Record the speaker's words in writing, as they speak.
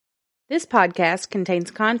This podcast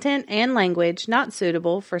contains content and language not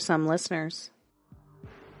suitable for some listeners.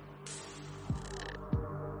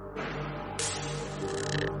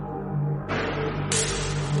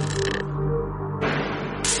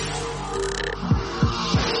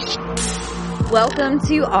 Welcome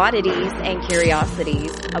to Oddities and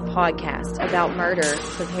Curiosities, a podcast about murder,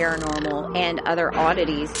 the paranormal, and other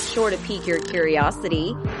oddities sure to pique your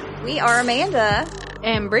curiosity. We are Amanda.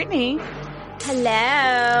 And Brittany.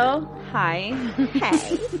 Hello. Hi.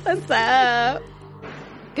 Hey. What's up?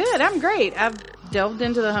 Good, I'm great. I've delved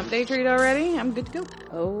into the hump day treat already. I'm good to go.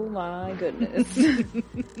 Oh my goodness.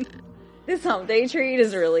 This hump day treat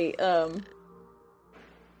is really,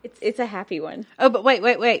 it's a happy one. Oh, but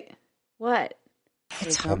wait. What?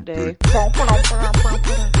 It's hump day.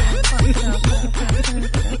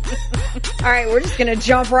 All right, we're just going to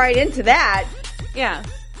jump right into that Yeah.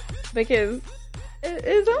 because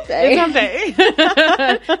it's hump day. It's hump day.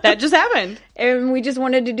 That just happened. And we just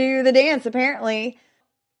wanted to do the dance, apparently.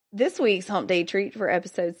 This week's Hump Day treat for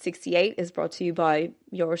episode 68 is brought to you by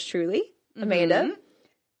yours truly, Amanda,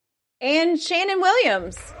 and Shannon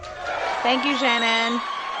Williams. Thank you, Shannon.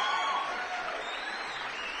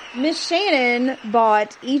 Miss Shannon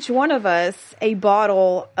bought each one of us a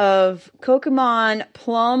bottle of Kokoman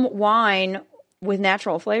plum wine with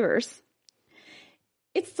natural flavors.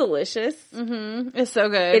 It's delicious. It's so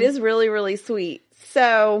good. It is really, really sweet.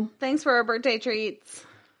 So Thanks for our birthday treats.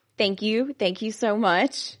 thank you. Thank you so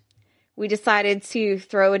much. We decided to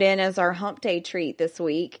throw it in as our hump day treat this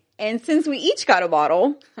week. And since we each got a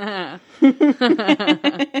bottle,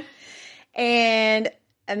 and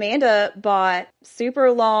Amanda bought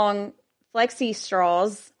super long flexi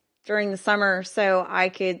straws during the summer so I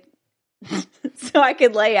could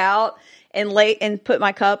lay out and put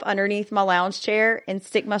my cup underneath my lounge chair and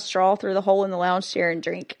stick my straw through the hole in the lounge chair and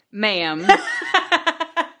drink. Ma'am.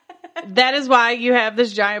 That is why you have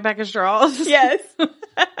this giant pack of straws. Yes.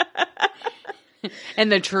 And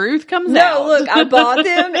the truth comes out. No, look, I bought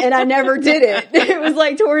them and I never did it. It was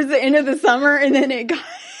like towards the end of the summer and then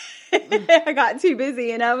I got too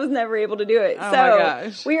busy and I was never able to do it. Oh so my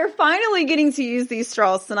gosh. we are finally getting to use these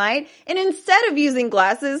straws tonight. And instead of using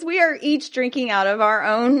glasses, we are each drinking out of our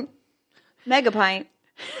own mega pint.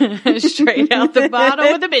 Straight out the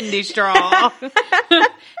bottle with a bendy straw.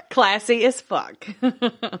 Classy as fuck.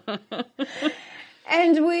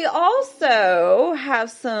 And we also have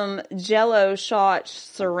some Jell-O shot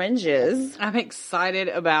syringes. I'm excited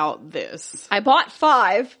about this. I bought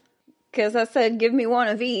 5 because I said give me one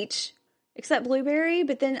of each, except blueberry.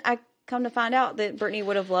 But then I come to find out that Brittany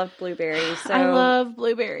would have loved blueberry. So I love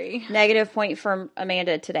blueberry. negative point from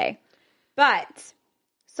Amanda today. But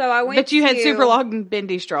so I went. But you had to- super long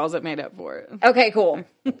bendy straws that made up for it. Okay, cool.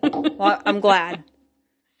 Well, I'm glad.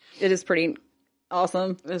 It is pretty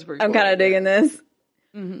awesome. That's pretty I'm cool. kind of digging this.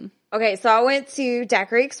 Mm-hmm. Okay, so I went to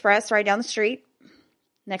Daiquiri Express right down the street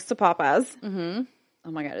next to Popeyes. Mm-hmm.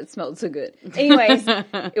 Oh my God, it smelled so good. Anyways,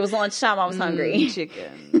 it was lunchtime. I was hungry.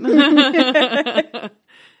 Chicken.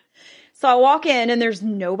 So I walk in and there's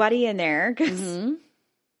nobody in there because,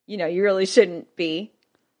 you know, you really shouldn't be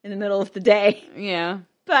in the middle of the day. Yeah.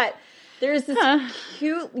 But there's this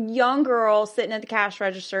cute young girl sitting at the cash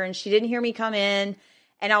register and she didn't hear me come in.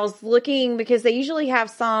 And I was looking because they usually have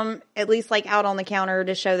some at least like out on the counter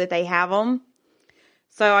to show that they have them.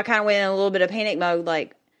 So I kind of went in a little bit of panic mode.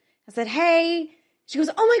 Like I said, hey, she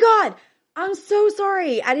goes, oh my God, I'm so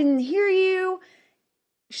sorry. I didn't hear you.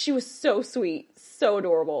 She was so sweet, so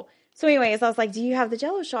adorable. So anyways, I was like, do you have the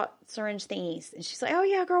Jell-O shot syringe thingies? And she's like, oh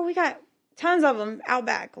yeah, girl, we got tons of them out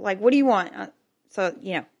back. Like, what do you want? So,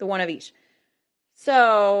 you know, the one of each.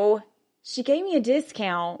 So she gave me a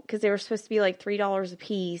discount because they were supposed to be like $3 a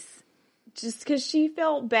piece just because she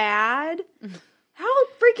felt bad. How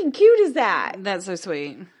freaking cute is that? That's so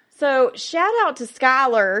sweet. So shout out to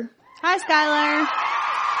Skylar. Hi,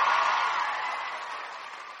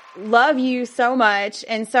 Skylar. Love you so much.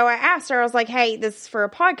 And so I asked her, I was like, hey, this is for a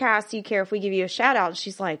podcast. Do you care if we give you a shout out? And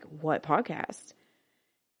she's like, what podcast?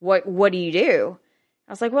 What do you do?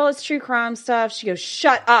 I was like, well, it's true crime stuff. She goes,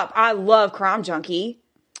 shut up. I love Crime Junkie.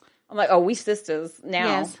 I'm like, oh, we sisters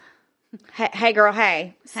now. Yes. Hey, girl,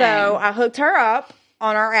 hey. So I hooked her up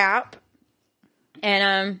on our app.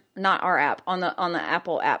 And not our app, on the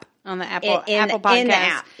Apple app. On the Apple In Podcast. the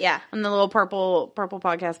app, yeah. On the little purple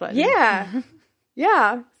podcast button. Yeah.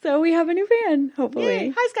 Yeah. So we have a new fan, hopefully.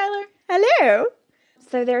 Yay. Hi, Skylar. Hello.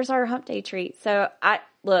 So there's our hump day treat. So I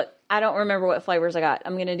don't remember what flavors I got.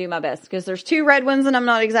 I'm going to do my best because there's 2 red ones and I'm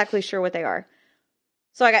not exactly sure what they are.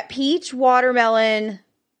 So I got peach, watermelon,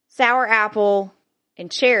 sour apple,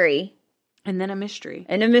 and cherry. And then a mystery.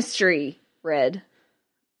 And a mystery red.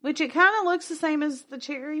 Which it kind of looks the same as the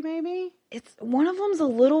cherry, maybe? It's one of them's a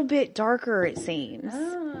little bit darker, it seems.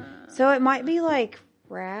 So it might be like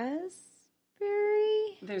raspberry.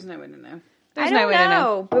 There's no way to know. I don't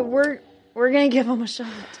know, but we're gonna give them a shot.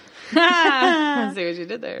 I see what you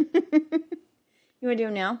did there. You want to do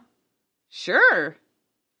them now? Sure.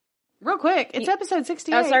 Real quick, it's episode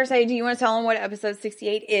 68. I was sorry to say, do you want to tell them what episode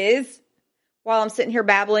 68 is? While I'm sitting here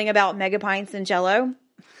babbling about Mega Pints and Jell-O.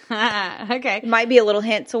 Okay. It might be a little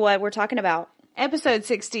hint to what we're talking about. Episode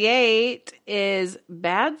 68 is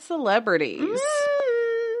bad celebrities.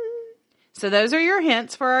 So those are your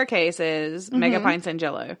hints for our cases, Mega Pints and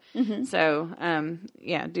Jell-O. So,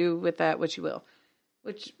 yeah, do with that what you will.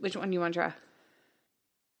 Which one you want to try?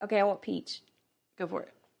 Okay, I want peach. Go for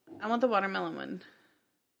it. I want the watermelon one.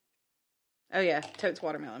 Oh, yeah. Totes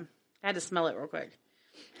watermelon. I had to smell it real quick.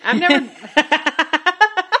 I've never...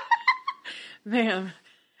 Man.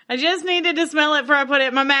 I just needed to smell it before I put it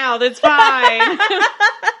in my mouth. It's fine.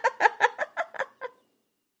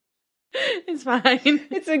 It's fine.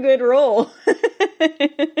 It's a good roll.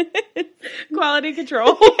 Quality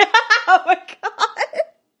control. Oh, my God.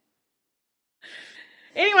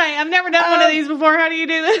 Anyway, I've never done one of these before. How do you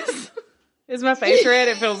do this? Is my face red?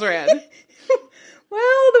 It feels red.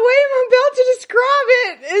 Well, the way I'm about to describe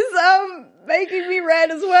it is making me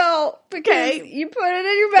red as well. Because you put it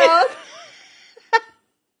in your mouth.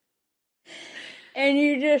 And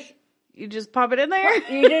you just pop it in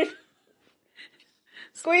there? You just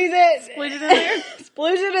squeeze it. Squeeze it in there?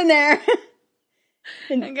 Splooge it in there.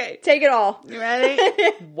 And okay. Take it all. You ready?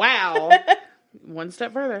 Wow. One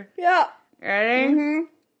step further. Yeah. Ready? Mm-hmm.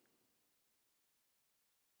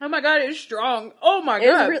 Oh my God, it's strong. Oh my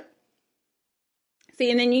God. See,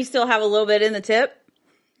 and then you still have a little bit in the tip.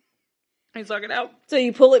 You suck it out. So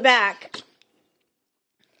you pull it back.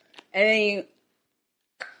 And then you...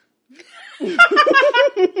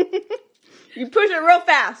 You push it real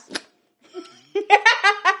fast.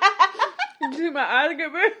 Do my eyes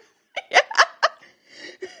get big?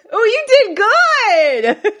 Oh, you did good.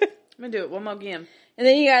 I'm gonna do it one more again. And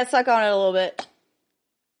then you gotta suck on it a little bit.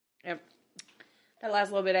 Yep. That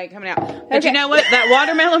last little bit ain't coming out. But you know what? That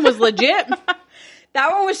watermelon was legit.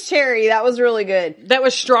 That one was cherry. That was really good. That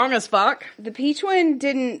was strong as fuck. The peach one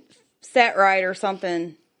didn't set right or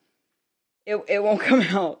something. It won't come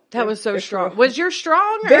out. That was so strong. Was yours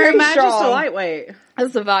strong? Very or am I strong. just a lightweight?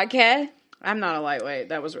 That's the vodka. I'm not a lightweight.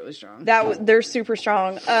 That was really strong. They're super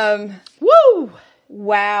strong. Woo!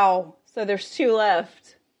 Wow. So there's 2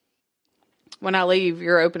 left. When I leave,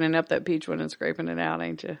 you're opening up that peach one and scraping it out,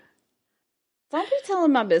 ain't you? Don't be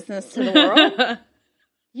telling my business to the world.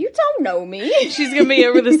 You don't know me. She's going to be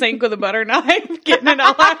over the sink with a butter knife, getting it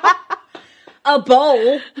all out. A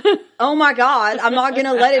bowl. Oh my God. I'm not going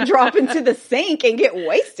to let it drop into the sink and get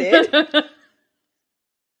wasted.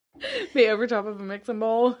 Be over top of a mixing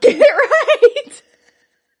bowl. Get it right.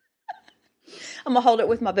 I'm going to hold it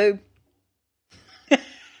with my boob. I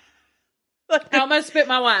almost spit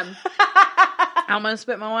my wine.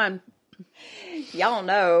 Y'all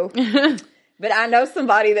know. But I know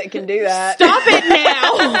somebody that can do that. Stop it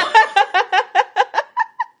now.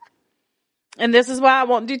 And this is why I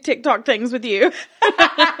won't do TikTok things with you.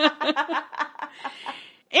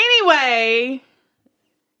 Anyway,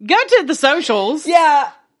 go to the socials.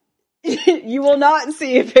 Yeah. You will not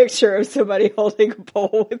see a picture of somebody holding a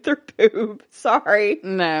bowl with their boob. Sorry.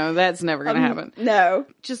 No, that's never going to happen. No.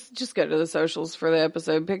 Just go to the socials for the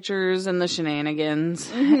episode pictures and the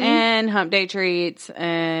shenanigans and hump day treats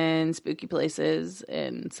and spooky places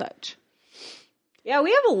and such. Yeah,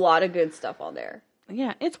 we have a lot of good stuff on there.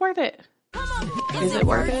 Yeah, it's worth it. Is it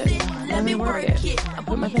worth it? Let me work it. I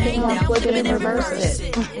put my thing on, flip it and reverse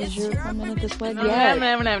it. Is your minute this way? Yeah. No.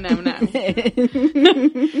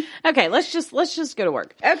 Okay, let's just go to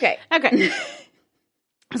work. Okay.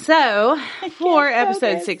 So, for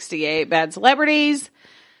episode 68, Bad Celebrities,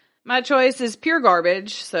 my choice is pure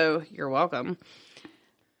garbage, so you're welcome.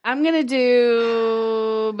 I'm going to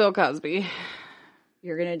do Bill Cosby.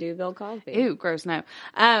 You're going to do Bill Cosby. Ew, gross, no.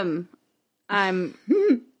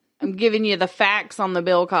 I'm giving you the facts on the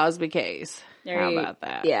Bill Cosby case. How about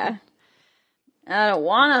that? Yeah. I don't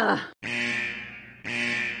wanna.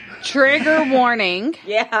 Trigger warning.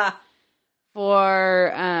 Yeah.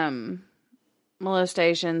 For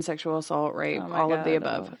molestation, sexual assault, rape, all of the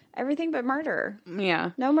above. Everything but murder.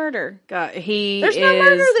 Yeah. No murder. God, There's no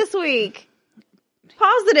murder this week.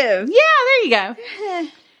 Positive. Yeah, there you go.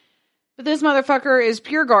 But this motherfucker is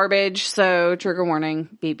pure garbage, so trigger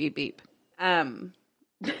warning. Beep, beep, beep.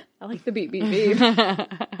 I like the beep, beep, beep.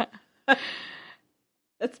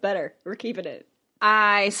 That's better. We're keeping it.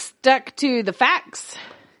 I stuck to the facts.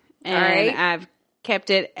 And right. I've kept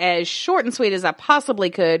it as short and sweet as I possibly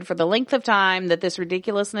could for the length of time that this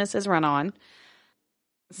ridiculousness has run on.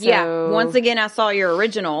 So, yeah. Once again, I saw your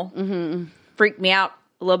original. Freaked me out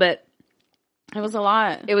a little bit. It was a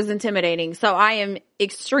lot. It was intimidating. So I am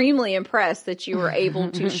extremely impressed that you were able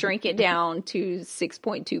to shrink it down to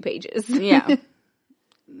 6.2 pages. Yeah.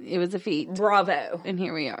 It was a feat. Bravo. And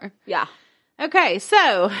here we are. Yeah. Okay,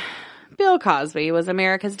 so Bill Cosby was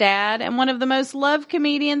America's dad and one of the most loved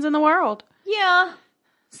comedians in the world. Yeah.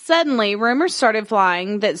 Suddenly, rumors started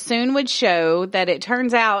flying that soon would show that it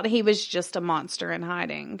turns out he was just a monster in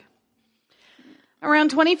hiding.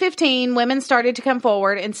 Around 2015, women started to come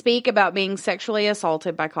forward and speak about being sexually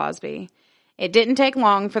assaulted by Cosby. It didn't take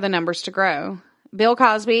long for the numbers to grow. Bill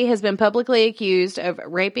Cosby has been publicly accused of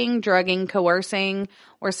raping, drugging, coercing,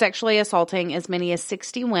 or sexually assaulting as many as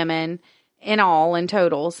 60 women in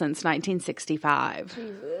total since 1965.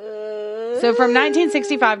 So from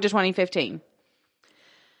 1965 to 2015.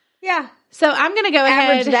 Yeah. So I'm going to go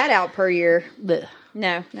ahead. Average that out per year. Blech.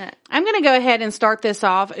 No. I'm going to go ahead and start this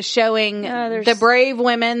off showing the brave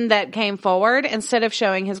women that came forward instead of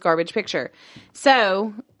showing his garbage picture.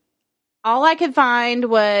 So all I could find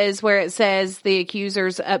was where it says the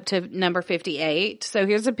accusers up to number 58. So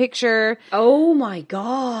here's a picture. Oh my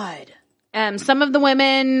God. Some of the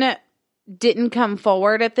women didn't come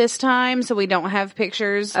forward at this time, so we don't have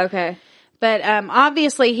pictures. Okay. But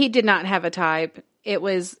obviously he did not have a type. It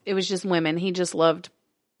was just women. He just loved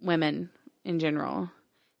women in general,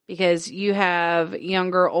 because you have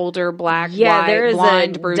younger, older, black, white, there is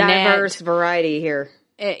blonde, a brunette, diverse variety here.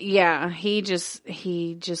 He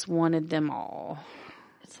just wanted them all.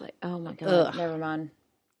 It's like, oh my God, Ugh. never mind.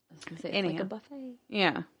 I was gonna say, it's like a buffet.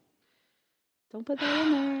 Yeah, Don't put that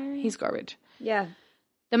in there. he's garbage. Yeah.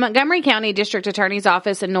 The Montgomery County District Attorney's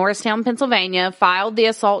Office in Norristown, Pennsylvania, filed the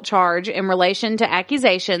assault charge in relation to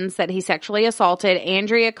accusations that he sexually assaulted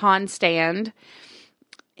Andrea Constand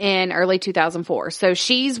in early 2004. So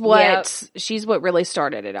she's what really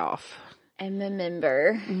started it off. I'm a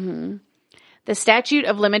member. Mm-hmm. The statute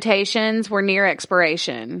of limitations were near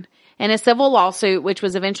expiration. In a civil lawsuit, which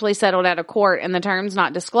was eventually settled out of court and the terms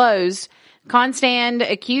not disclosed, Constand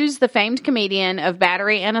accused the famed comedian of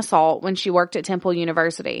battery and assault when she worked at Temple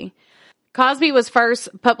University. Cosby was first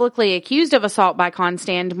publicly accused of assault by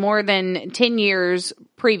Constand more than 10 years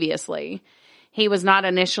previously. He was not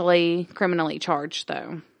initially criminally charged,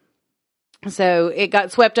 though. So it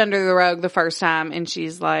got swept under the rug the first time, and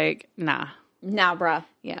she's like, nah. Nah, bruh.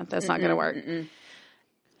 Yeah, that's not going to work.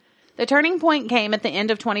 The turning point came at the end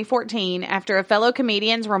of 2014 after a fellow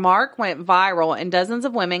comedian's remark went viral and dozens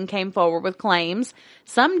of women came forward with claims,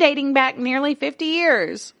 some dating back nearly 50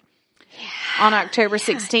 years. Yeah. On October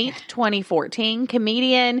 16th, 2014,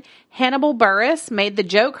 comedian Hannibal Buress made the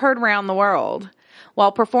joke heard around the world.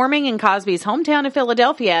 While performing in Cosby's hometown of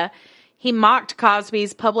Philadelphia, he mocked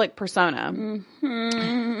Cosby's public persona.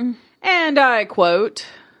 Mm-hmm. And I quote,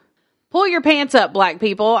 "Pull your pants up, black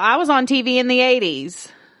people. I was on TV in the 80s.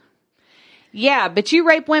 Yeah, but you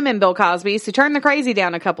rape women, Bill Cosby, so turn the crazy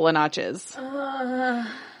down a couple of notches." So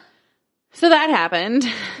that happened.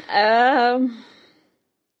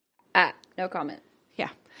 No comment. Yeah.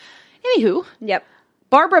 Anywho. Yep.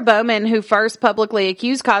 Barbara Bowman, who first publicly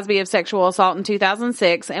accused Cosby of sexual assault in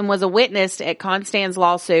 2006 and was a witness at Constand's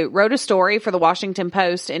lawsuit, wrote a story for the Washington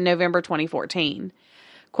Post in November 2014.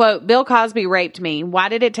 Quote, "Bill Cosby raped me. Why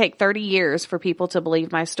did it take 30 years for people to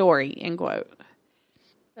believe my story?" End quote.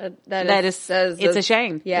 It's a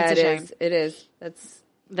shame. Yeah, it's a shame. It is.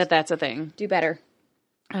 That's a thing. Do better.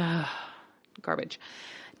 Garbage.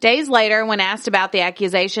 Days later, when asked about the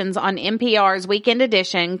accusations on NPR's Weekend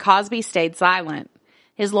Edition, Cosby stayed silent.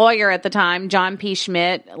 His lawyer at the time, John P.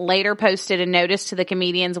 Schmidt, later posted a notice to the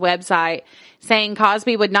comedian's website saying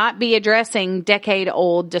Cosby would not be addressing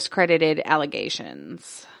decade-old discredited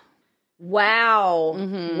allegations. Wow.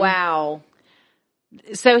 Mm-hmm. Wow.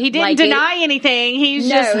 So he didn't deny anything.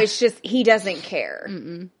 It's just he doesn't care.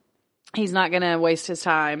 Mm-mm. He's not going to waste his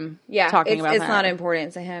time talking about that. It's not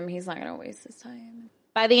important to him. He's not going to waste his time.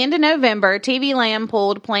 By the end of November, TV Land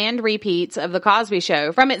pulled planned repeats of The Cosby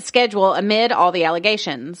Show from its schedule amid all the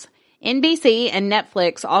allegations. NBC and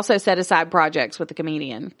Netflix also set aside projects with the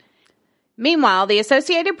comedian. Meanwhile, the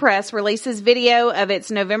Associated Press releases video of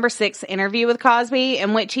its November 6th interview with Cosby,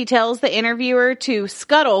 in which he tells the interviewer to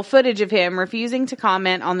scuttle footage of him refusing to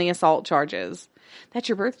comment on the assault charges. That's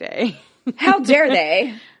your birthday. How dare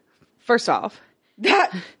they? First off.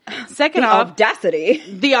 Second off,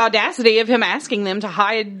 the audacity of him asking them to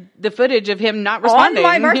hide the footage of him not responding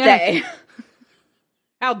on my birthday. Yeah.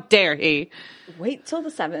 How dare he? Wait till the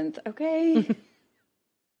 7th, okay?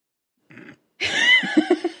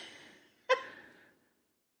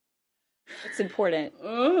 It's important.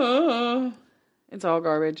 It's all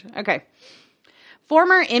garbage. Okay.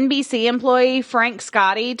 Former NBC employee Frank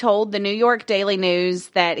Scotti told the New York Daily News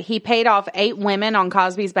that he paid off 8 women on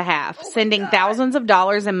Cosby's behalf, sending thousands of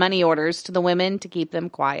dollars in money orders to the women to keep them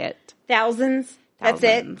quiet. Thousands? That's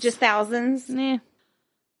it? Just thousands? Yeah.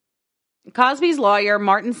 Cosby's lawyer,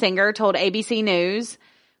 Martin Singer, told ABC News,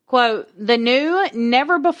 quote, the new,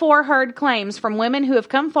 never-before-heard claims from women who have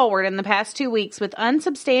come forward in the past 2 weeks with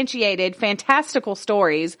unsubstantiated, fantastical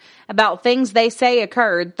stories about things they say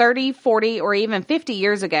occurred 30, 40, or even 50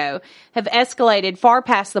 years ago have escalated far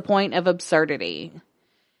past the point of absurdity.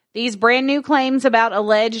 These brand new claims about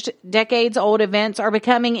alleged decades-old events are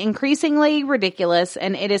becoming increasingly ridiculous,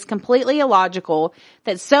 and it is completely illogical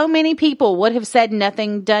that so many people would have said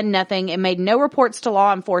nothing, done nothing, and made no reports to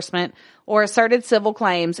law enforcement or asserted civil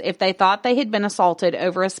claims if they thought they had been assaulted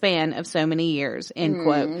over a span of so many years, end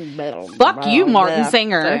quote. Fuck you, Martin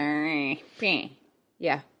Singer.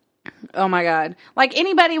 Yeah. Oh my God. Like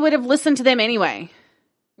anybody would have listened to them anyway.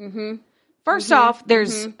 First off,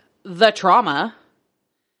 there's the trauma.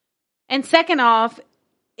 And second off,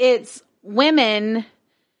 it's women,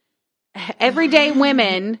 everyday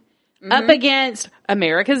women, up against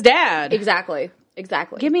America's dad. Exactly.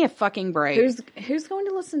 Give me a fucking break. Who's going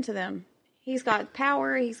to listen to them? He's got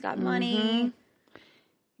power. He's got money.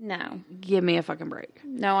 No. Give me a fucking break.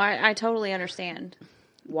 No, I totally understand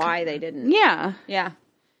why they didn't. Yeah. Yeah.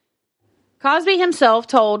 Cosby himself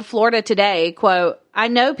told Florida Today, quote, I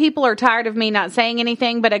know people are tired of me not saying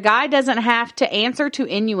anything, but a guy doesn't have to answer to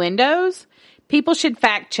innuendos. People should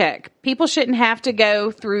fact check. People shouldn't have to go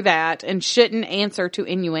through that and shouldn't answer to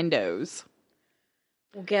innuendos.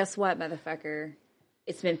 Well, guess what, motherfucker?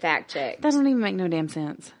 It's been fact checked. That doesn't even make no damn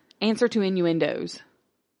sense. Answer to innuendos.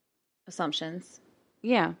 Assumptions.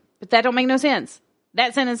 Yeah, but that don't make no sense.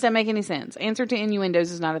 That sentence doesn't make any sense. Answer to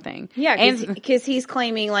innuendos is not a thing. Yeah, because he's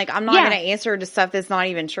claiming, like, I'm not going to answer to stuff that's not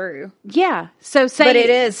even true. Yeah, so say... But it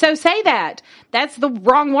is. So say that. That's the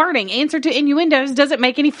wrong wording. Answer to innuendos doesn't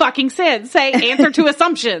make any fucking sense. Say answer to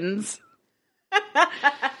assumptions.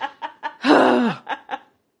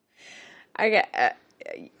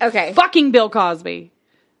 Okay. Fucking Bill Cosby.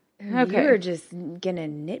 Okay. You're just going to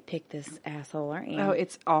nitpick this asshole, aren't you? Oh,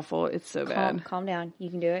 it's awful. It's so bad. Calm down.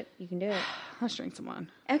 You can do it. You can do it. Let's drink some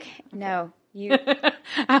wine. Okay. No. You.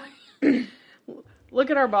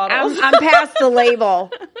 Look at our bottles. I'm past the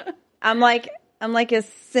label. I'm like a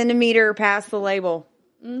centimeter past the label.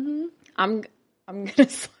 I'm gonna.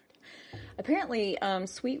 Apparently,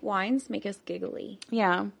 sweet wines make us giggly.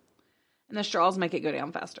 Yeah, and the straws make it go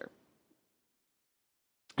down faster.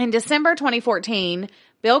 In December 2014,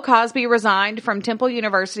 Bill Cosby resigned from Temple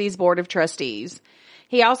University's Board of Trustees.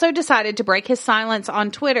 He also decided to break his silence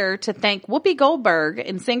on Twitter to thank Whoopi Goldberg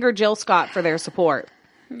and singer Jill Scott for their support.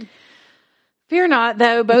 Fear not,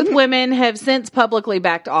 though, both women have since publicly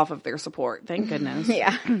backed off of their support. Thank goodness.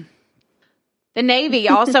 Yeah. The Navy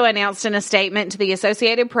also announced in a statement to the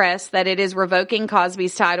Associated Press that it is revoking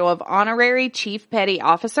Cosby's title of Honorary Chief Petty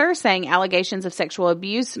Officer, saying allegations of sexual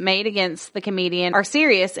abuse made against the comedian are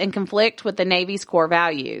serious and conflict with the Navy's core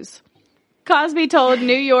values. Cosby told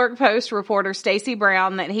New York Post reporter Stacey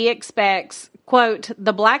Brown that he expects, quote,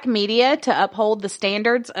 the black media to uphold the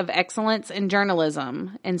standards of excellence in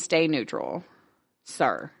journalism and stay neutral.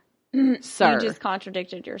 Sir. Sir. You just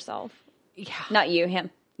contradicted yourself. Yeah. Not you,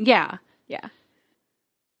 him. Yeah. Yeah.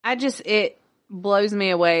 It blows me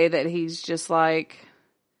away that he's just like,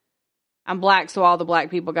 I'm black, so all the black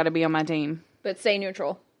people got to be on my team. But stay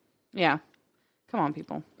neutral. Yeah. Come on,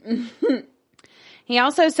 people. He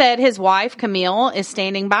also said his wife, Camille, is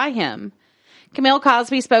standing by him. Camille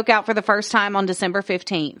Cosby spoke out for the first time on December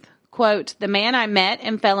 15th. Quote, the man I met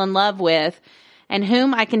and fell in love with and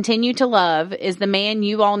whom I continue to love is the man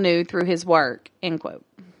you all knew through his work, end quote.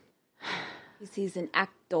 He's an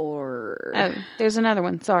actor. Oh, there's another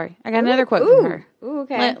one. Sorry. I got another quote from her. Ooh,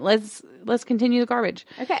 okay. Let's continue the garbage.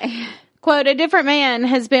 Okay. Quote, a different man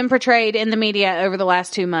has been portrayed in the media over the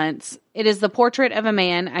last 2 months. It is the portrait of a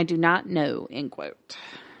man I do not know, end quote.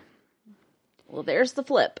 Well, there's the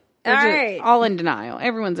flip. All right. All in denial.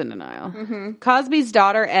 Everyone's in denial. Mm-hmm. Cosby's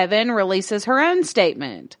daughter, Evan, releases her own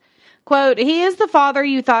statement. Quote, he is the father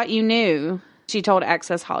you thought you knew, she told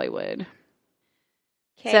Access Hollywood.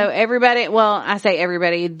 Okay. So everybody, well, I say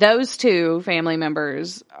everybody, those two family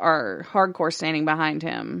members are hardcore standing behind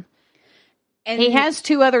him. And he has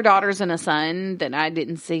 2 other daughters and a son that I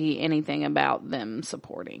didn't see anything about them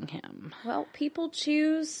supporting him. Well, people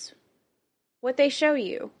choose what they show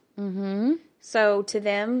you. Mm-hmm. So to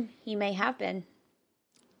them, he may have been.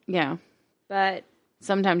 Yeah. But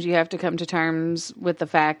sometimes you have to come to terms with the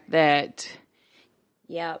fact that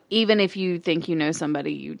Yep. Even if you think you know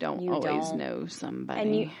somebody, you don't always know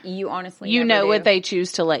somebody. And you honestly you never know do. what they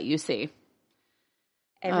choose to let you see.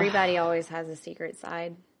 Everybody always has a secret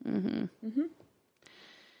side.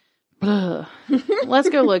 Let's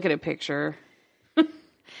go look at a picture.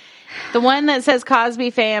 The one that says Cosby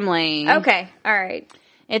Family. Okay. All right.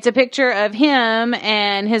 It's a picture of him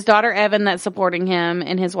and his daughter Evan that's supporting him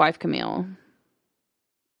and his wife Camille.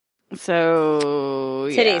 So,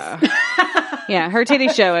 Titties. Yeah, her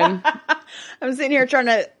titties showing. I'm sitting here trying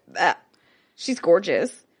to... she's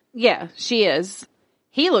gorgeous. Yeah, she is.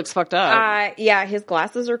 He looks fucked up. Yeah, his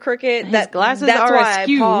glasses are crooked. His glasses that's are why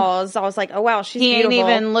askew. I paused. I was like, oh, wow, she's He beautiful. ain't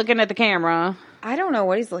even looking at the camera. I don't know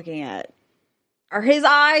what he's looking at. Are his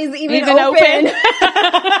eyes even open?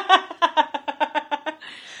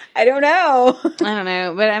 I don't know. I don't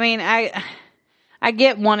know. But, I mean, I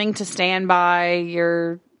get wanting to stand by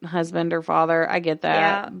your husband or father. I get that.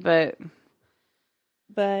 Yeah. But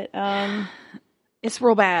it's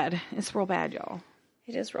real bad. It's real bad, y'all.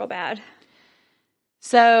 It is real bad.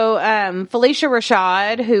 So, Felicia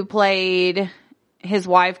Rashad, who played his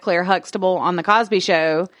wife, Claire Huxtable, on The Cosby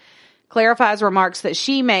Show, clarifies remarks that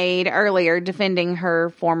she made earlier defending her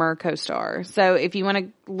former co-star. So, if you want to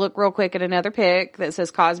look real quick at another pic that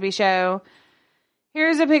says Cosby Show,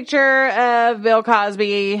 here's a picture of Bill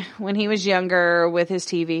Cosby when he was younger with his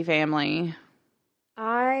TV family.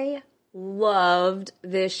 I loved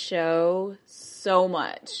this show so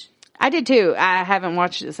much. I did too. I haven't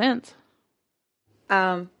watched it since.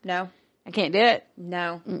 No. I can't do it.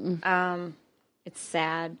 No. It's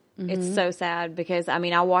sad. Mm-hmm. It's so sad because, I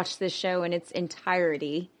mean, I watched this show in its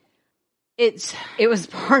entirety. It was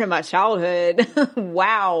part of my childhood.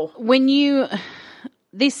 Wow.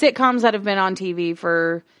 These sitcoms that have been on TV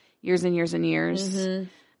for years and years and years,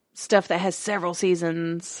 stuff that has several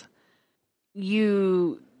seasons,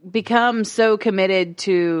 you become so committed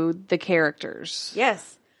to the characters.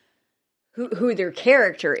 Yes. Who their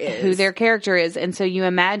character is. And so you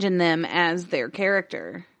imagine them as their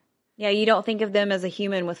character. Yeah, you don't think of them as a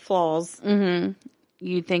human with flaws. Mm-hmm.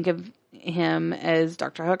 You think of him as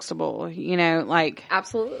Dr. Huxtable,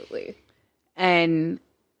 Absolutely. And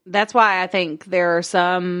that's why I think there are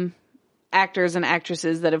some actors and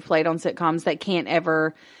actresses that have played on sitcoms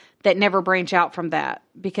that never branch out from that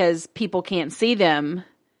because people can't see them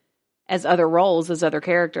as other roles, as other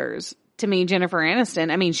characters. To me, Jennifer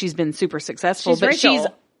Aniston, I mean, she's been super successful, but she's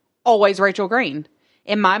always Rachel Green.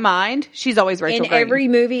 In my mind, she's always Rachel Green. In every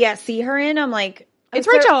movie I see her in, I'm like, it's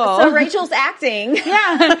Rachel. So Rachel's acting.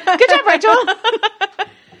 Yeah. Good job, Rachel.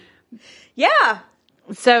 Yeah.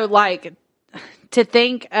 So, to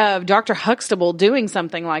think of Dr. Huxtable doing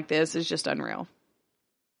something like this is just unreal.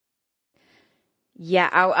 Yeah,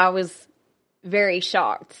 I was very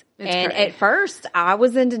shocked. And great. at first, I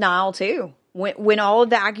was in denial, too. When all of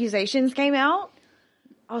the accusations came out,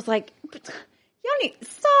 I was like, y'all need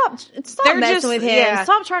stop messing with him. Yeah.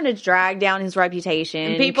 Stop trying to drag down his reputation.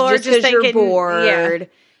 And people are just thinking, you're bored.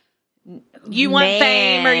 Yeah. You want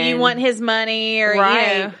fame or you want his money or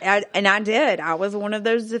right. And I did. I was one of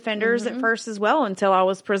those defenders at first as well until I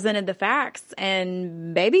was presented the facts.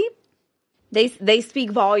 And baby, they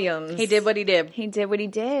speak volumes. He did what he did. He did what he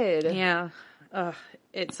did. Yeah. Ugh,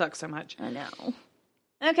 it sucks so much. I know.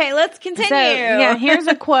 Okay, let's continue. So, here's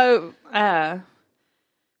a quote from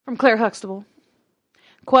Claire Huxtable.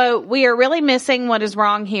 Quote, "We are really missing what is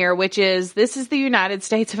wrong here, which is this is the United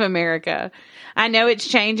States of America. I know it's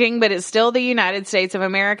changing, but it's still the United States of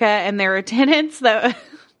America, and there are tenets that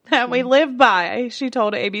we live by," she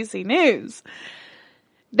told ABC News.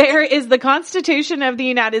 "There is the Constitution of the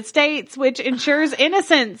United States, which ensures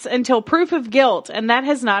innocence until proof of guilt, and that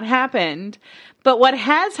has not happened. But what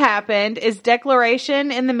has happened is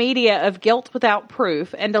declaration in the media of guilt without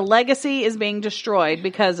proof, and a legacy is being destroyed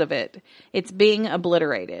because of it. It's being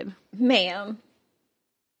obliterated." Ma'am.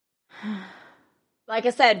 Like I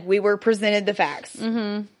said, we were presented the facts.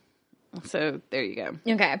 Mm-hmm. So there you go.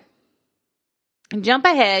 Okay. Jump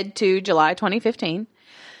ahead to July 2015.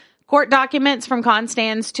 Court documents from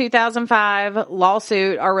Constan's 2005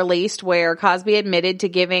 lawsuit are released where Cosby admitted to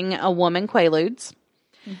giving a woman Quaaludes.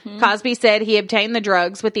 Mm-hmm. Cosby said he obtained the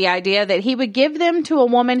drugs with the idea that he would give them to a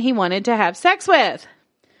woman he wanted to have sex with.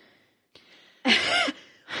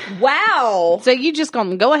 Wow. So you just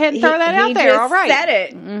gonna go ahead and throw that out there. All right. He said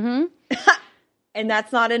it. Mm-hmm. And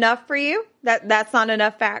that's not enough for you? That's not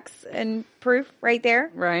enough facts and proof right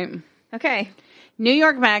there? Right. Okay. New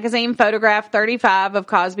York Magazine photographed 35 of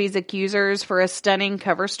Cosby's accusers for a stunning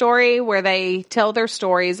cover story where they tell their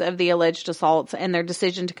stories of the alleged assaults and their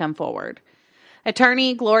decision to come forward.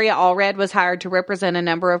 Attorney Gloria Allred was hired to represent a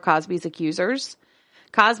number of Cosby's accusers.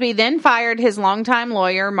 Cosby then fired his longtime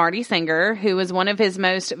lawyer, Marty Singer, who was one of his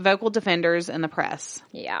most vocal defenders in the press.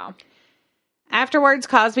 Yeah. Afterwards,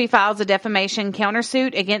 Cosby files a defamation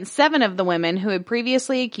countersuit against 7 of the women who had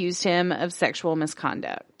previously accused him of sexual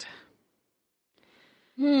misconduct.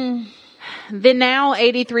 The now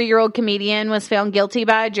 83-year-old comedian was found guilty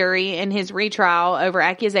by a jury in his retrial over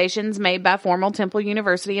accusations made by former Temple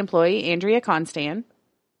University employee Andrea Constan.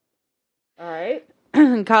 All right.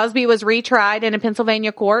 Cosby was retried in a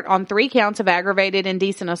Pennsylvania court on 3 counts of aggravated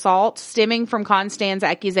indecent assault, stemming from Constan's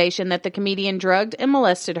accusation that the comedian drugged and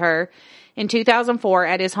molested her in 2004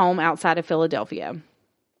 at his home outside of Philadelphia.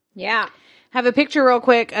 Yeah. Have a picture real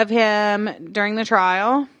quick of him during the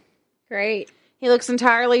trial. Great. He looks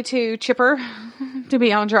entirely too chipper to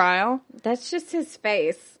be on trial. That's just his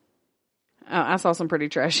face. Oh, I saw some pretty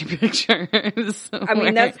trashy pictures. I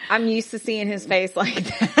mean, I'm used to seeing his face like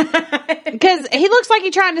that. Because he looks like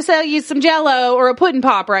he's trying to sell you some Jell-O or a pudding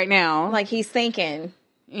pop right now. Like he's thinking.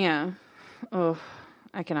 Yeah. Oh,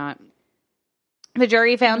 I cannot. The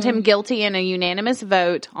jury found him guilty in a unanimous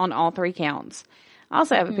vote on all 3 counts. I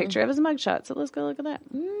also have a picture of his mugshot, so let's go look at that.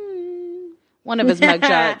 One of his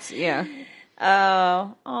mugshots, yeah.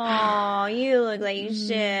 Oh, you look like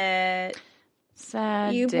shit.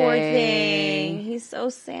 Sad You day. poor thing. He's so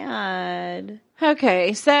sad.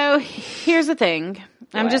 Okay, so here's the thing.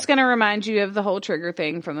 I'm What? just going to remind you of the whole trigger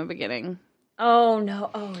thing from the beginning. Oh,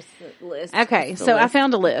 no. Oh, it's the list. Okay, It's the so I list.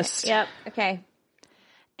 found a list. Yep. Okay.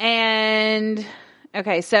 And,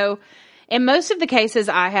 okay, so in most of the cases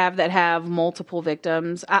I have that have multiple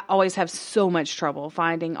victims, I always have so much trouble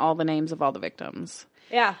finding all the names of all the victims.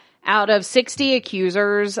 Yeah. Out of 60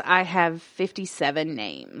 accusers, I have 57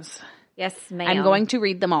 names. Yes, ma'am. I'm going to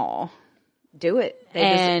read them all. do it.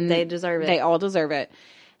 They deserve it. They all deserve it.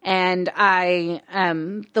 And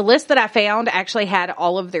the list that I found actually had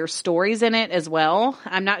all of their stories in it as well.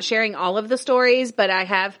 I'm not sharing all of the stories, but I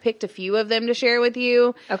have picked a few of them to share with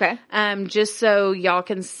you. Okay. Just so y'all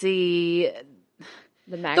can see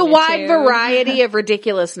The wide variety of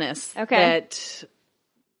ridiculousness. Okay.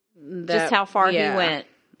 Just how far he went.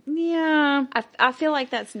 Yeah. I feel like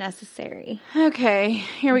that's necessary. Okay.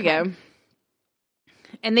 Here we go.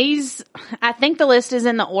 And these, I think the list is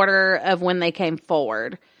in the order of when they came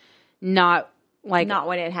forward. Not when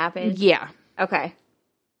it happened. Yeah. Okay.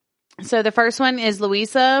 So the first one is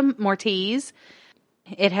Louisa Mortiz.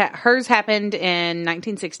 Hers happened in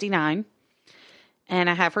 1969. And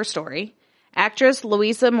I have her story. Actress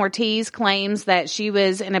Louisa Mortiz claims that she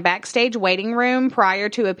was in a backstage waiting room prior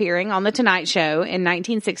to appearing on The Tonight Show in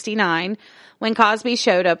 1969 when Cosby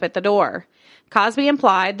showed up at the door. Cosby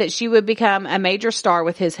implied that she would become a major star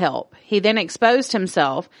with his help. He then exposed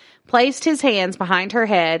himself, placed his hands behind her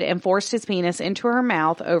head, and forced his penis into her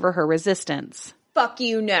mouth over her resistance. Fuck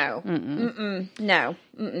you, no. No.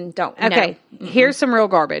 Don't. Okay, here's some real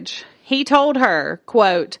garbage. He told her,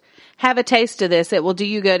 quote, "Have a taste of this. It will do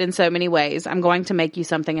you good in so many ways. I'm going to make you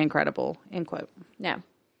something incredible," end quote. No.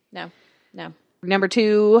 Number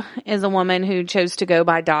 2 is a woman who chose to go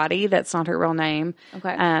by Dottie. That's not her real name.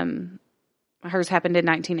 Okay. Hers happened in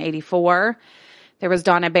 1984. There was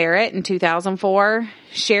Donna Barrett in 2004,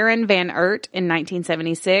 Sharon Van Ert in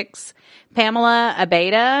 1976, Pamela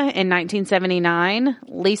Abeda in 1979,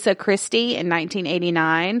 Lisa Christie in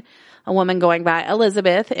 1989, a woman going by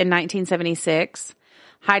Elizabeth in 1976,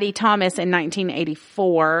 Heidi Thomas in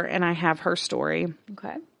 1984, and I have her story.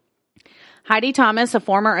 Okay. Heidi Thomas, a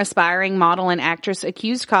former aspiring model and actress,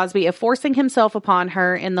 accused Cosby of forcing himself upon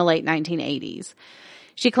her in the late 1980s.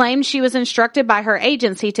 She claimed she was instructed by her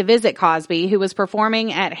agency to visit Cosby, who was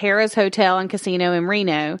performing at Harrah's Hotel and Casino in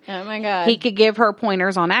Reno. Oh, my God. He could give her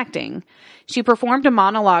pointers on acting. She performed a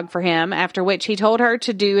monologue for him, after which he told her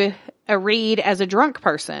to do a read as a drunk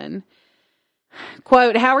person.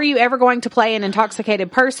 Quote, "How are you ever going to play an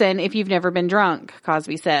intoxicated person if you've never been drunk?"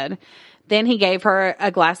 Cosby said. Then he gave her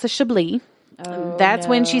a glass of Chablis. Oh, That's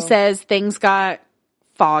when she says things got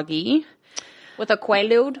foggy. With a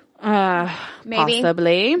Quaalude? Maybe.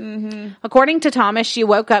 Possibly. Mm-hmm. According to Thomas, she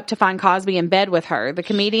woke up to find Cosby in bed with her. The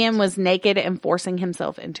comedian was naked and forcing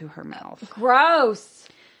himself into her mouth. Gross.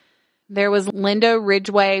 There was Linda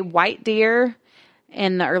Ridgway White Deer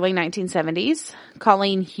in the early 1970s,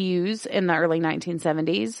 Colleen Hughes in the early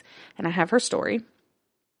 1970s, and I have her story.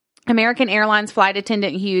 American Airlines flight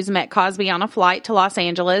attendant Hughes met Cosby on a flight to Los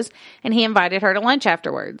Angeles, and he invited her to lunch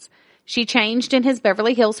afterwards. She changed in his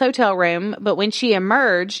Beverly Hills hotel room, but when she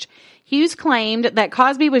emerged, Hughes claimed that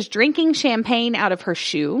Cosby was drinking champagne out of her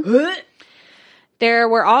shoe. There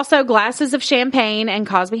were also glasses of champagne, and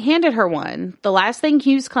Cosby handed her one. The last thing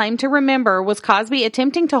Hughes claimed to remember was Cosby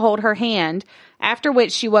attempting to hold her hand, after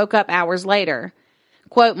which she woke up hours later.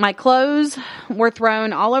 Quote, my clothes were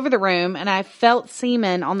thrown all over the room and I felt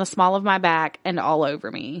semen on the small of my back and all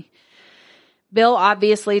over me. Bill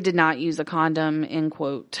obviously did not use a condom, end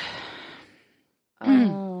quote. Oh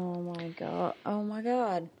my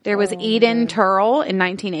God. There was Eden Turrell in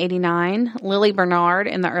 1989, Lily Bernard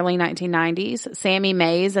in the early 1990s, Sammy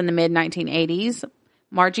Mays in the mid-1980s,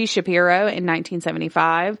 Margie Shapiro in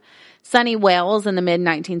 1975, Sunny Wells in the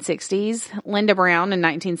mid-1960s, Linda Brown in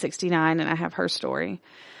 1969, and I have her story.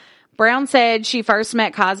 Brown said she first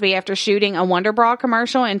met Cosby after shooting a Wonder Bra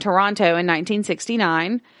commercial in Toronto in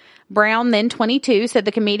 1969. Brown, then 22, said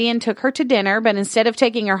the comedian took her to dinner, but instead of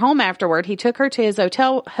taking her home afterward, he took her to his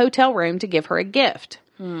hotel room to give her a gift.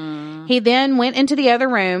 He then went into the other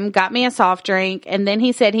room, got me a soft drink, and then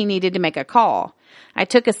he said he needed to make a call. I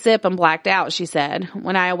took a sip and blacked out, she said.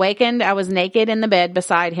 When I awakened, I was naked in the bed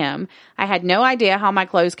beside him. I had no idea how my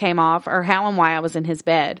clothes came off or how and why I was in his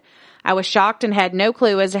bed. I was shocked and had no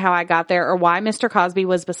clue as to how I got there or why Mr. Cosby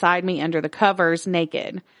was beside me under the covers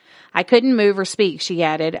naked. I couldn't move or speak, she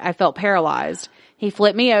added. I felt paralyzed. He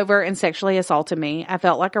flipped me over and sexually assaulted me. I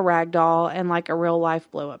felt like a rag doll and like a real-life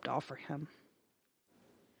blow-up doll for him.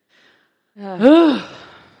 And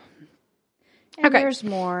there's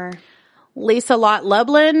more. Lisa Lott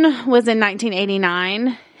Lublin was in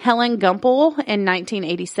 1989. Helen Gumpel in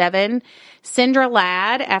 1987. Sandra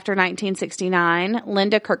Ladd after 1969.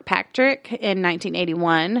 Linda Kirkpatrick in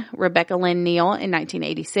 1981. Rebecca Lynn Neal in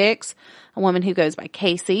 1986. A woman who goes by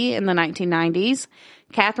Casey in the 1990s.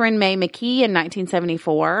 Catherine May McKee in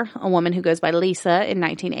 1974. A woman who goes by Lisa in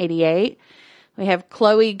 1988. We have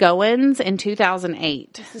Chloe Goins in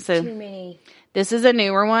 2008. This is too many. This is a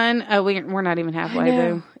newer one. Oh, we're not even halfway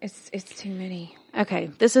through. It's too many. Okay,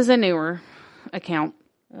 this is a newer account.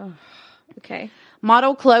 Oh, okay.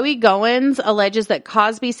 Model Chloe Goins alleges that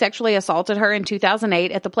Cosby sexually assaulted her in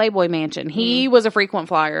 2008 at the Playboy Mansion. He was a frequent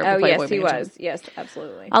flyer of the Playboy Mansion. Yes, he was. Yes,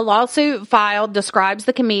 absolutely. A lawsuit filed describes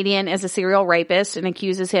the comedian as a serial rapist and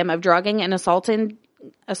accuses him of drugging and assaulting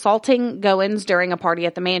Goins during a party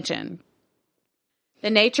at the mansion. The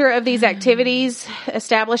nature of these activities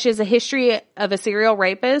establishes a history of a serial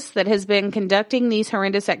rapist that has been conducting these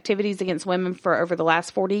horrendous activities against women for over the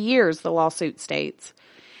last 40 years, the lawsuit states.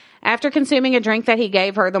 After consuming a drink that he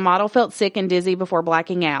gave her, the model felt sick and dizzy before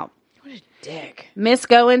blacking out. What a dick. Miss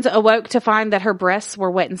Goins awoke to find that her breasts were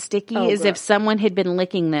wet and sticky as if someone had been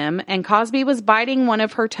licking them, and Cosby was biting one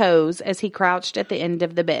of her toes as he crouched at the end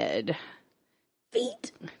of the bed.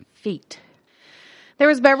 Feet. There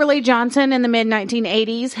was Beverly Johnson in the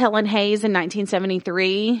mid-1980s, Helen Hayes in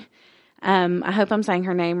 1973. I hope I'm saying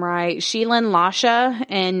her name right. Sheelin Lasha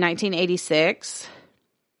in 1986.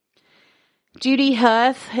 Judy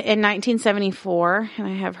Huth in 1974, and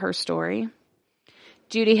I have her story.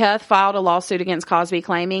 Judy Huth filed a lawsuit against Cosby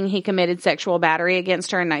claiming he committed sexual battery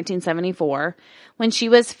against her in 1974 when she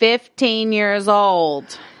was 15 years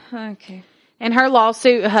old. Okay. In her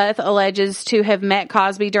lawsuit, Huth alleges to have met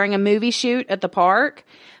Cosby during a movie shoot at the park.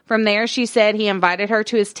 From there, she said he invited her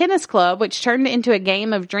to his tennis club, which turned into a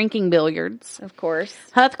game of drinking billiards. Of course.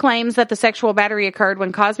 Huth claims that the sexual battery occurred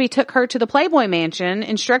when Cosby took her to the Playboy Mansion,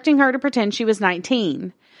 instructing her to pretend she was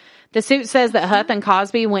 19. The suit says that Huth and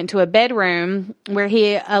Cosby went to a bedroom where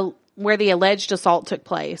the alleged assault took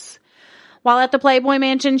place. While at the Playboy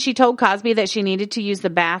Mansion, she told Cosby that she needed to use the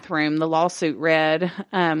bathroom, the lawsuit read.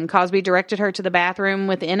 Cosby directed her to the bathroom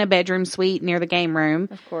within a bedroom suite near the game room.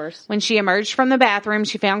 Of course. When she emerged from the bathroom,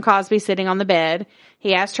 she found Cosby sitting on the bed.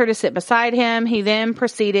 He asked her to sit beside him. He then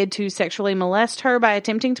proceeded to sexually molest her by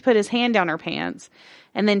attempting to put his hand down her pants,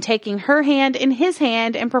 and then taking her hand in his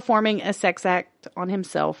hand and performing a sex act on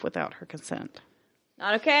himself without her consent.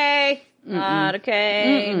 Not okay. Not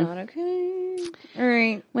okay. Not okay. All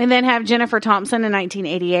right. We then have Jennifer Thompson in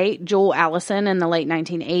 1988, Jewel Allison in the late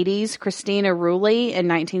 1980s, Christina Rulli in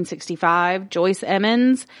 1965, Joyce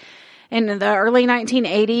Emmons in the early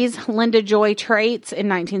 1980s, Linda Joy Traits in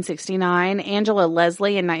 1969, Angela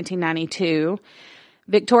Leslie in 1992,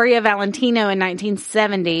 Victoria Valentino in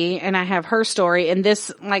 1970, and I have her story. And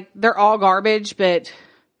this, they're all garbage, but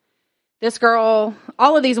this girl,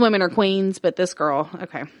 all of these women are queens, but this girl,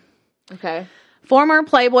 okay. Okay. Former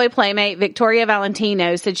Playboy playmate Victoria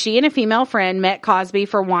Valentino said she and a female friend met Cosby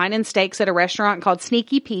for wine and steaks at a restaurant called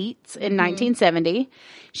Sneaky Pete's in 1970.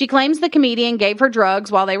 She claims the comedian gave her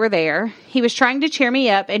drugs while they were there. He was trying to cheer me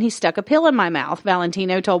up and he stuck a pill in my mouth,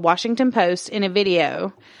 Valentino told Washington Post in a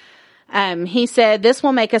video. He said, "This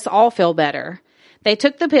will make us all feel better." They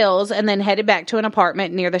took the pills and then headed back to an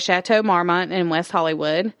apartment near the Chateau Marmont in West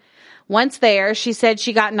Hollywood. Once there, she said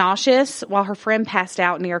she got nauseous while her friend passed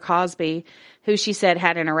out near Cosby, who she said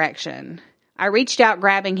had an erection. I reached out,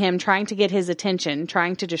 grabbing him, trying to get his attention,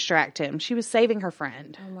 trying to distract him. She was saving her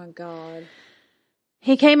friend. Oh, my God.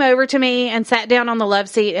 He came over to me and sat down on the love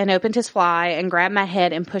seat and opened his fly and grabbed my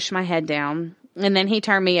head and pushed my head down. And then he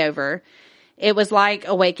turned me over. It was like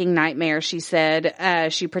a waking nightmare, she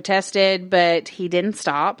said. She protested, but he didn't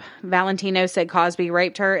stop. Valentino said Cosby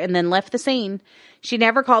raped her and then left the scene. She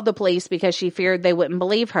never called the police because she feared they wouldn't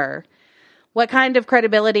believe her. What kind of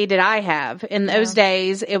credibility did I have? In those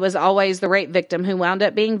days, it was always the rape victim who wound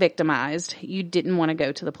up being victimized. You didn't want to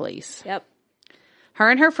go to the police. Yep. Her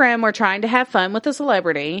and her friend were trying to have fun with the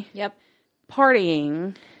celebrity. Yep.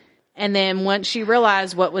 Partying. And then once she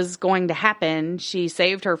realized what was going to happen, she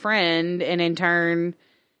saved her friend, and in turn,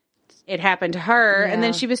 it happened to her. Yeah. And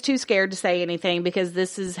then she was too scared to say anything because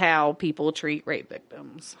this is how people treat rape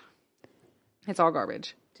victims. It's all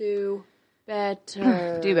garbage. Do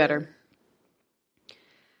better. Do better.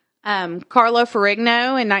 Carlo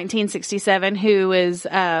Ferrigno in 1967, who is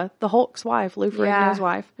the Hulk's wife, Lou Ferrigno's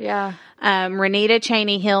wife. Yeah. Renita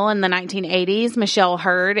Cheney Hill in the 1980s, Michelle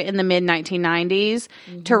Hurd in the mid-1990s,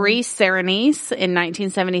 Therese Serenice in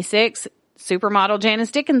 1976, supermodel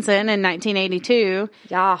Janice Dickinson in 1982.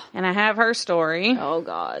 Yeah. And I have her story. Oh,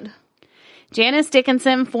 God. Janice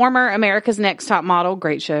Dickinson, former America's Next Top Model,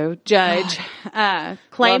 great show, judge,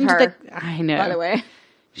 claimed Love her, I know. by the way.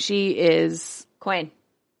 She is... Queen.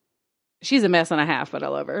 She's a mess and a half, but I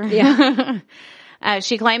love her. Yeah.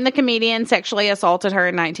 She claimed the comedian sexually assaulted her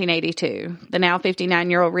in 1982. The now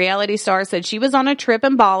 59-year-old reality star said she was on a trip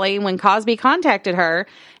in Bali when Cosby contacted her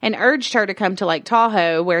and urged her to come to Lake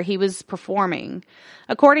Tahoe, where he was performing.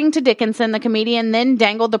 According to Dickinson, the comedian then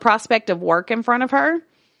dangled the prospect of work in front of her.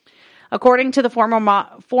 According to the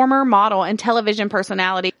former model and television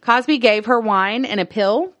personality, Cosby gave her wine and a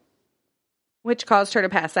pill, which caused her to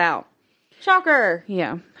pass out. Shocker.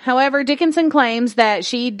 Yeah. However, Dickinson claims that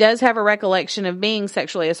she does have a recollection of being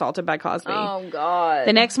sexually assaulted by Cosby. Oh, God.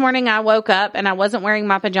 The next morning I woke up and I wasn't wearing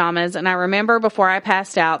my pajamas, and I remember before I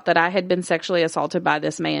passed out that I had been sexually assaulted by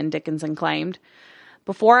this man, Dickinson claimed.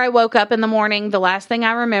 Before I woke up in the morning, the last thing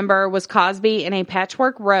I remember was Cosby in a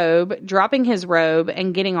patchwork robe, dropping his robe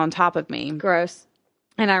and getting on top of me. Gross.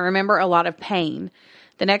 And I remember a lot of pain.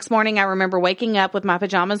 The next morning I remember waking up with my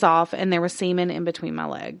pajamas off and there was semen in between my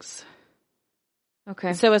legs.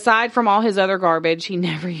 Okay. So aside from all his other garbage, he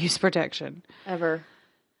never used protection. Ever.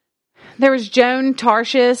 There was Joan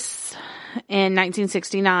Tarshis in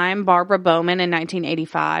 1969, Barbara Bowman in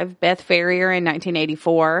 1985, Beth Ferrier in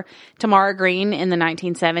 1984, Tamara Green in the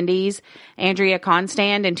 1970s, Andrea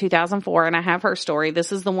Constand in 2004, and I have her story.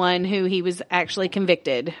 This is the one who he was actually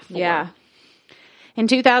convicted for. Yeah. In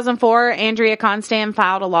 2004, Andrea Constand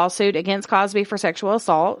filed a lawsuit against Cosby for sexual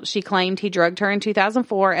assault. She claimed he drugged her in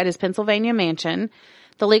 2004 at his Pennsylvania mansion.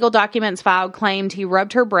 The legal documents filed claimed he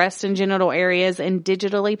rubbed her breast and genital areas and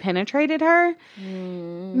digitally penetrated her,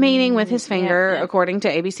 meaning with his finger, according to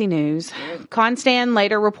ABC News. Constand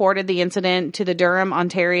later reported the incident to the Durham,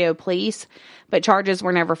 Ontario police, but charges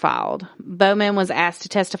were never filed. Bowman was asked to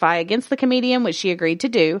testify against the comedian, which she agreed to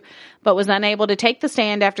do, but was unable to take the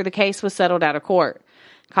stand after the case was settled out of court.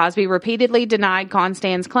 Cosby repeatedly denied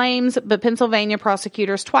Constand's claims, but Pennsylvania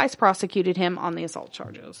prosecutors twice prosecuted him on the assault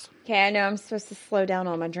charges. Okay, I know I'm supposed to slow down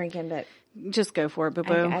on my drinking, but Just go for it,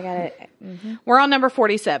 boo-boo. I got it. Mm-hmm. We're on number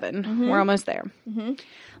 47. We're almost there.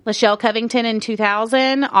 Lachelle Covington in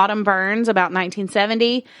 2000, Autumn Burns about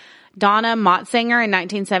 1970, Donna Motzinger in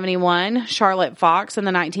 1971, Charlotte Fox in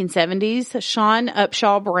the 1970s, Sean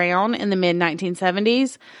Upshaw Brown in the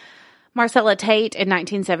mid-1970s, Marcella Tate in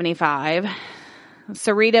 1975,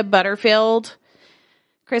 Sarita Butterfield,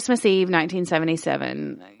 Christmas Eve,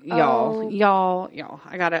 1977. Y'all.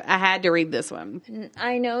 I had to read this one.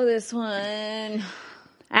 I know this one.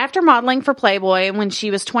 After modeling for Playboy when she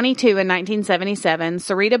was 22 in 1977,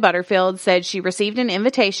 Sarita Butterfield said she received an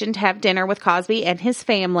invitation to have dinner with Cosby and his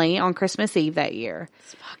family on Christmas Eve that year.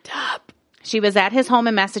 It's fucked up. She was at his home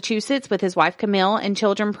in Massachusetts with his wife Camille and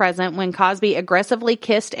children present when Cosby aggressively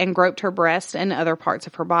kissed and groped her breast and other parts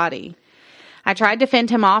of her body. I tried to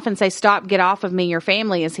fend him off and say, "Stop, get off of me, your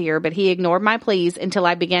family is here," but he ignored my pleas until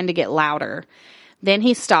I began to get louder. Then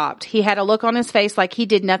he stopped. He had a look on his face like he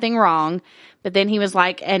did nothing wrong, but then he was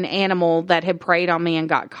like an animal that had preyed on me and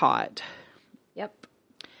got caught. Yep.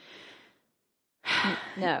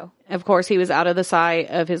 No. Of course, he was out of the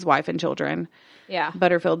sight of his wife and children. Yeah.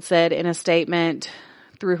 Butterfield said in a statement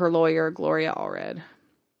through her lawyer, Gloria Allred.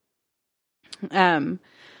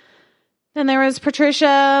 Then there was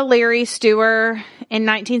Patricia Leary Stewart in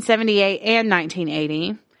 1978 and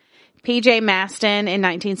 1980. P.J. Maston in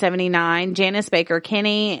 1979. Janice Baker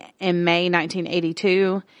Kinney in May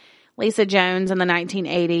 1982. Lisa Jones in the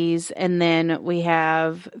 1980s, and then we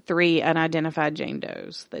have 3 unidentified Jane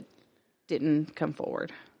Does that didn't come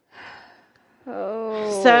forward.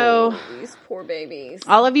 Oh, so these poor babies.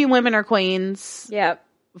 All of you women are queens. Yep.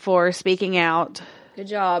 For speaking out. Good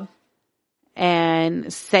job.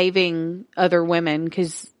 And saving other women,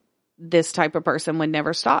 because this type of person would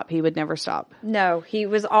never stop. He would never stop. No, he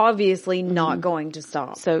was obviously not going to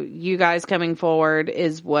stop. So you guys coming forward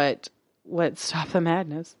is what stopped the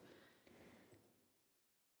madness.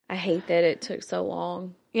 I hate that it took so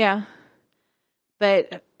long. Yeah.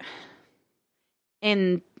 But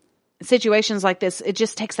in situations like this, it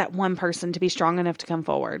just takes that one person to be strong enough to come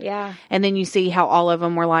forward. Yeah. And then you see how all of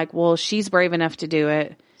them were like, well, she's brave enough to do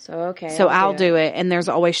it. So, okay. So I'll do it. And there's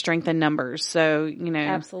always strength in numbers. So, you know.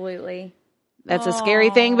 Absolutely. That's a scary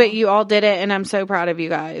thing, but you all did it. And I'm so proud of you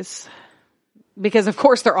guys. Because, of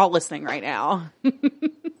course, they're all listening right now.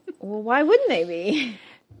 Well, why wouldn't they be?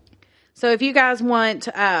 So if you guys want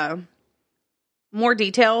more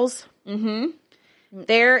details,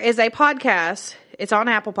 there is a podcast. It's on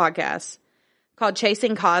Apple Podcasts called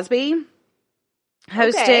Chasing Cosby,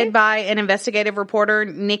 hosted by an investigative reporter,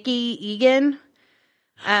 Nikki Egan.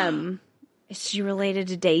 Is she related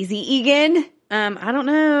to Daisy Egan? I don't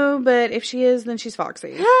know, but if she is, then she's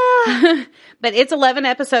Foxy. But it's 11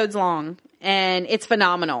 episodes long, and it's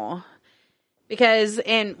phenomenal. Because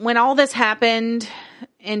when all this happened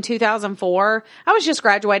in 2004, I was just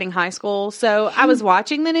graduating high school, so I was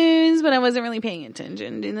watching the news, but I wasn't really paying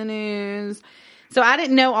attention to the news. So I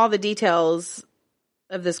didn't know all the details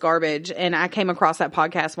of this garbage, and I came across that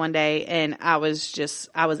podcast one day, and I was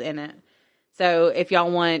in it. So if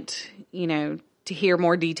y'all want, to hear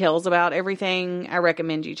more details about everything, I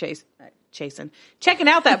recommend you checking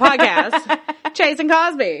out that podcast, Chasing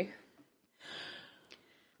Cosby.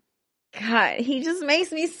 God, he just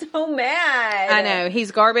makes me so mad. I know,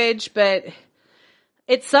 he's garbage, but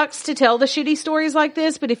it sucks to tell the shitty stories like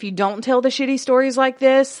this, but if you don't tell the shitty stories like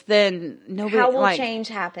this, then nobody... How will change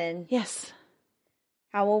happen? Yes.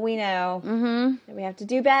 How will we know? That we have to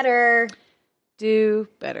do better. Do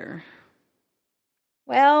better.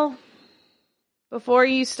 Well, before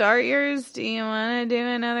you start yours, do you want to do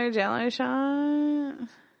another Jell-O shot? All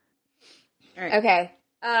right. Okay.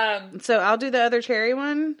 So I'll do the other cherry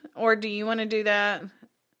one, or do you want to do that?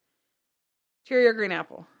 Cherry or green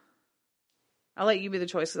apple? I'll let you be the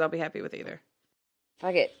choice because I'll be happy with either.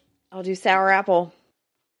 Fuck it. I'll do sour apple.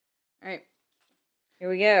 All right. Here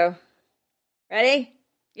we go. Ready?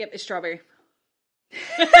 Yep, it's strawberry.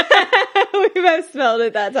 We both smelled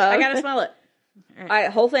it that time. I gotta smell it. All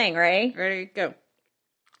right, whole thing, ready? Ready, go.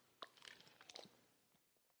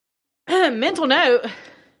 Mental note.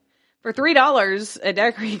 For $3 at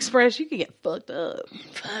Dairy Queen Express, you could get fucked up.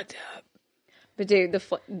 But dude,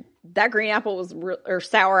 that green apple was or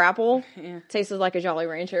sour apple tasted like a Jolly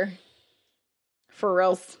Rancher. For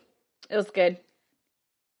reals. It was good.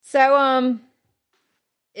 So,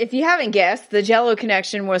 if you haven't guessed, the Jell-O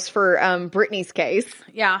connection was for Brittany's case.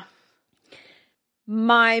 Yeah.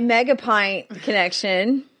 My Mega Pint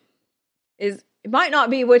connection it might not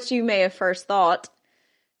be what you may have first thought.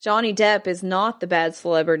 Johnny Depp is not the bad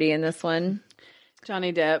celebrity in this one.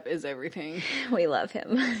 Johnny Depp is everything. We love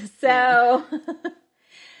him. So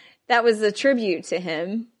that was a tribute to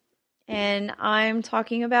him. And I'm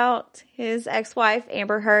talking about his ex-wife,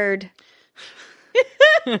 Amber Heard.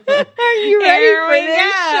 Are you ready for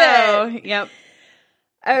this shit? Yep.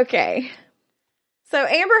 Okay. So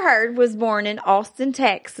Amber Heard was born in Austin,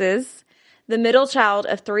 Texas, the middle child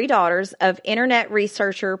of 3 daughters of internet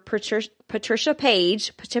researcher Patricia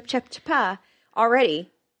Page. Already.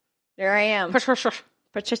 There I am.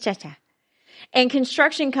 Patricia. And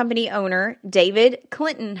construction company owner David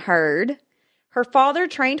Clinton Heard. Her father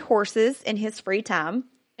trained horses in his free time,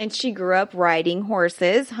 and she grew up riding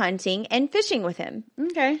horses, hunting, and fishing with him.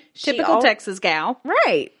 Okay. Typical Texas gal.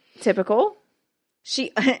 Right. Typical.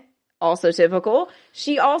 Also typical.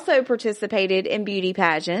 She also participated in beauty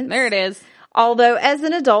pageants. There it is. Although, as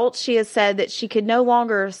an adult, she has said that she could no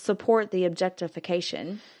longer support the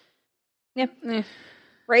objectification. Yeah.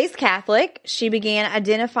 Raised Catholic, she began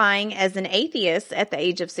identifying as an atheist at the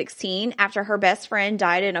age of 16 after her best friend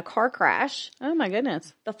died in a car crash. Oh, my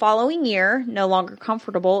goodness. The following year, no longer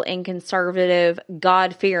comfortable in conservative,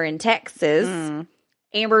 God-fearing Texas,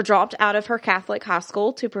 Amber dropped out of her Catholic high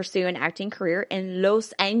school to pursue an acting career in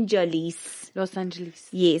Los Angeles.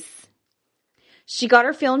 Yes. She got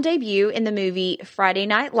her film debut in the movie Friday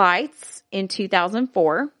Night Lights in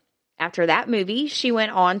 2004. After that movie, she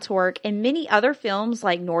went on to work in many other films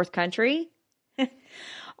like North Country,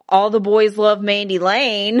 All the Boys Love Mandy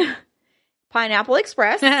Lane, Pineapple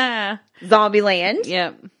Express, Zombieland,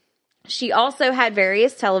 Yep. She also had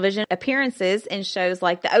various television appearances in shows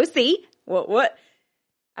like The OC. What?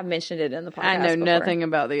 I've mentioned it in the podcast. I know before. nothing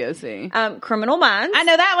about the OC. Criminal Minds. I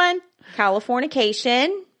know that one. Californication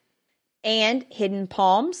and Hidden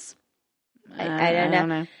Palms. I don't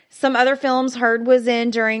know. Some other films Heard was in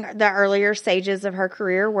during the earlier stages of her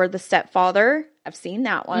career were The Stepfather. I've seen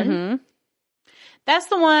that one. Mm-hmm. That's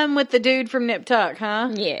the one with the dude from Nip Tuck, huh?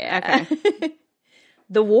 Yeah. Okay.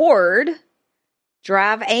 The Ward,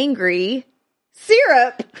 Drive Angry,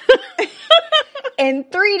 Syrup,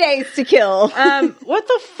 and 3 Days to Kill. What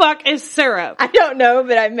the fuck is syrup? I don't know,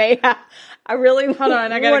 but I may have. I really Hold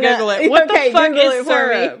on, I gotta Google it. What the fuck is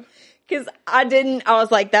syrup? Because I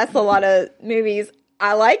was like, that's a lot of movies.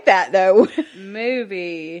 I like that though.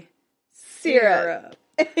 Movie. Syrup.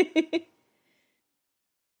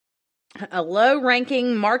 A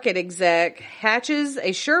low-ranking market exec hatches a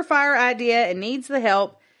surefire idea and needs the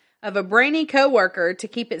help of a brainy coworker to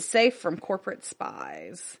keep it safe from corporate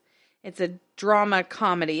spies. It's a drama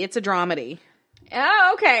comedy. It's a dramedy.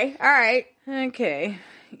 Oh, okay. All right. Okay.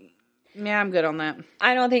 Yeah, I'm good on that.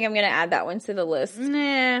 I don't think I'm going to add that one to the list.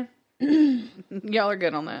 Nah. Y'all are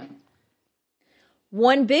good on that.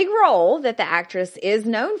 One big role that the actress is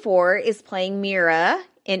known for is playing Mira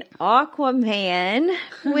in Aquaman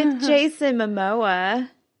with Jason Momoa.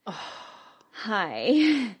 Oh.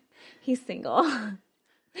 Hi. He's single.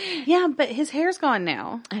 Yeah, but his hair's gone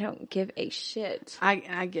now. I don't give a shit.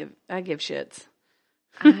 I give shits.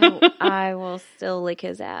 I will still lick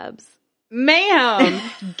his abs. Ma'am,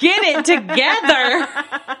 get it together.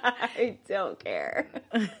 I don't care.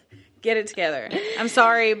 Get it together. I'm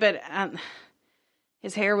sorry, but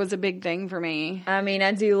his hair was a big thing for me. I mean,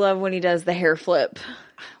 I do love when he does the hair flip.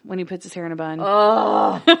 When he puts his hair in a bun.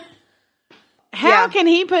 Oh. How can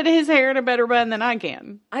he put his hair in a better bun than I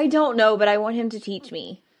can? I don't know, but I want him to teach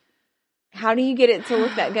me. How do you get it to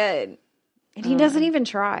look that good? And he doesn't even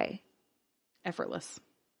try. Effortless.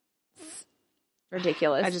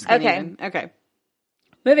 Ridiculous. I just can't even. Okay.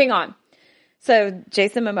 Moving on. So,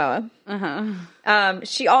 Jason Momoa. Uh-huh.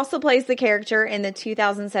 She also plays the character in the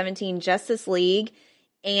 2017 Justice League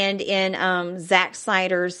and in Zack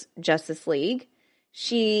Snyder's Justice League.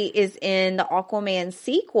 She is in the Aquaman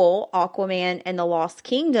sequel, Aquaman and the Lost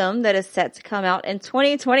Kingdom, that is set to come out in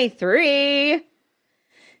 2023.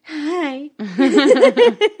 Hi.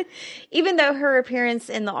 Even though her appearance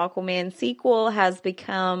in the Aquaman sequel has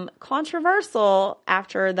become controversial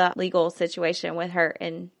after the legal situation with her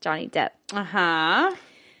and Johnny Depp. Uh-huh.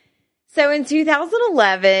 So in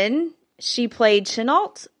 2011, she played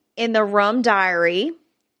Chenault in The Rum Diary.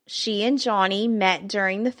 She and Johnny met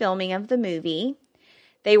during the filming of the movie.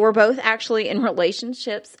 They were both actually in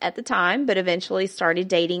relationships at the time, but eventually started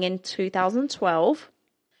dating in 2012.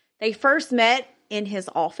 They first met in his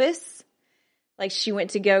office. Like, she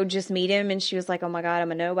went to go just meet him, and she was like, oh my God,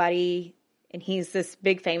 I'm a nobody. And he's this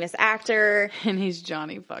big famous actor. And he's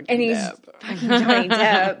Johnny fucking and he's Depp. Fucking Johnny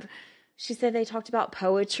Depp. She said they talked about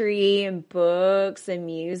poetry and books and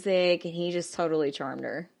music, and he just totally charmed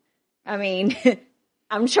her. I mean,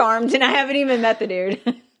 I'm charmed, and I haven't even met the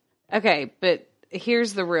dude. Okay, but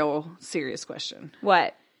here's the real serious question.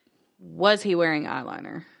 What? Was he wearing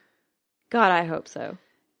eyeliner? God, I hope so.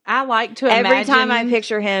 I like to imagine every time I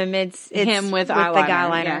picture him, it's him with eyeliner. The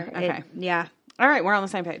eyeliner. Yeah, okay. Yeah. All right, we're on the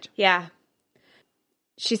same page. Yeah.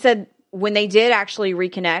 She said when they did actually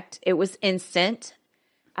reconnect, it was instant.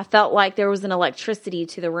 I felt like there was an electricity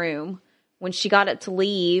to the room. When she got it to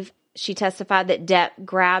leave, she testified that Depp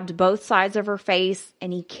grabbed both sides of her face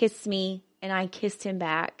and he kissed me and I kissed him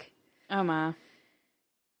back. Oh my.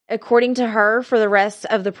 According to her, for the rest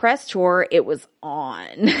of the press tour, it was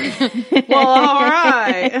on. Well, all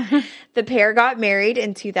right. The pair got married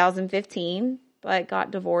in 2015, but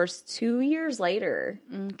got divorced 2 years later.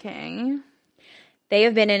 Okay. They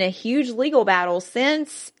have been in a huge legal battle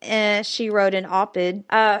since. She wrote an op-ed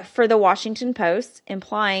for the Washington Post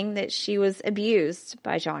implying that she was abused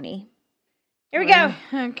by Johnny. Here we go.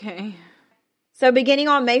 Okay. So beginning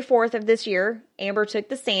on May 4th of this year, Amber took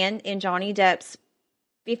the stand in Johnny Depp's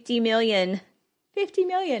 $50 million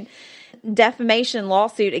defamation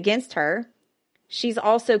lawsuit against her. She's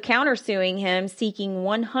also countersuing him, seeking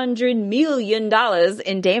 $100 million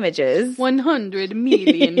in damages. $100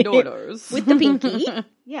 million. With the pinky.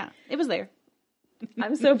 Yeah, it was there.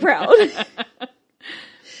 I'm so proud.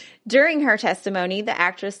 During her testimony, the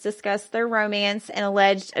actress discussed their romance and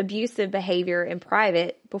alleged abusive behavior in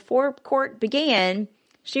private. Before court began,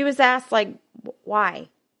 she was asked, why?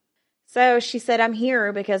 So she said, I'm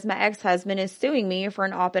here because my ex-husband is suing me for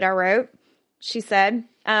an op-ed I wrote. She said,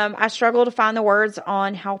 I struggle to find the words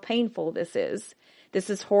on how painful this is. This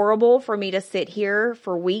is horrible for me to sit here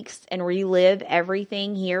for weeks and relive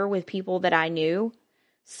everything here with people that I knew.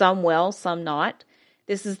 Some well, some not.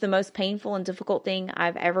 This is the most painful and difficult thing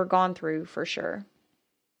I've ever gone through, for sure.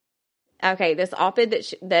 Okay, this op-ed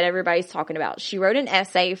that everybody's talking about. She wrote an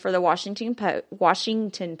essay for the Washington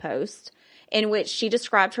Post in which she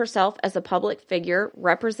described herself as a public figure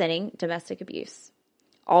representing domestic abuse.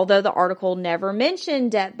 Although the article never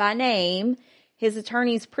mentioned Depp by name, his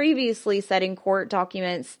attorneys previously said in court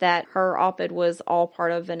documents that her op-ed was all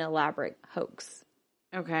part of an elaborate hoax.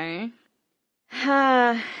 Okay.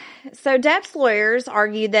 So Depp's lawyers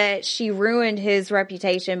argued that she ruined his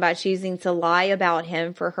reputation by choosing to lie about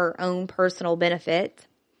him for her own personal benefit.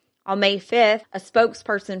 On May 5th, a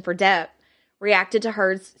spokesperson for Depp reacted to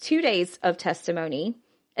Heard's 2 days of testimony.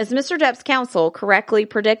 As Mr. Depp's counsel correctly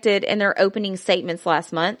predicted in their opening statements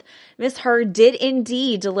last month, Ms. Heard did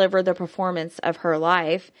indeed deliver the performance of her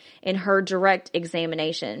life in her direct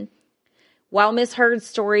examination. While Ms. Heard's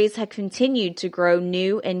stories had continued to grow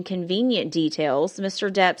new and convenient details,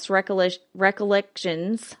 Mr. Depp's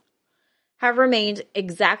recollections have remained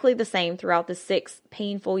exactly the same throughout the 6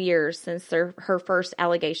 painful years since her first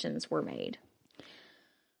allegations were made.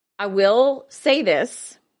 I will say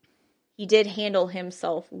this. He did handle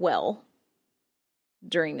himself well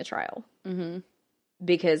during the trial. Mm-hmm.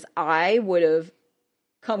 Because I would have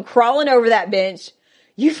come crawling over that bench.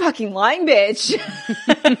 You fucking lying bitch.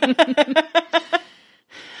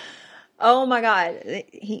 Oh my God.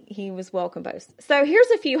 He was well composed. So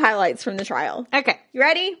here's a few highlights from the trial. Okay. You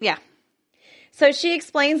ready? Yeah. So she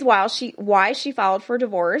explains why she filed for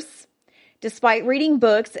divorce. Despite reading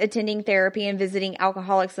books, attending therapy, and visiting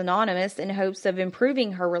Alcoholics Anonymous in hopes of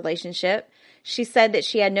improving her relationship, she said that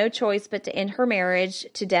she had no choice but to end her marriage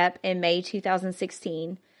to Depp in May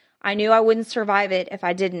 2016. I knew I wouldn't survive it if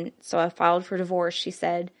I didn't, so I filed for divorce, she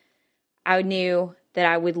said. I knew that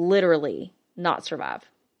I would literally not survive.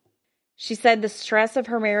 She said the stress of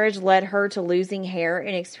her marriage led her to losing hair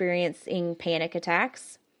and experiencing panic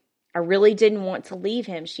attacks. I really didn't want to leave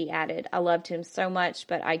him, she added. I loved him so much,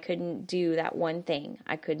 but I couldn't do that one thing.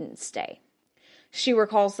 I couldn't stay. She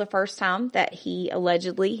recalls the first time that he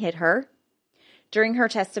allegedly hit her. During her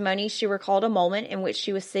testimony, she recalled a moment in which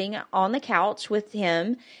she was sitting on the couch with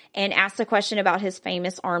him and asked a question about his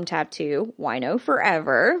famous arm tattoo, Wino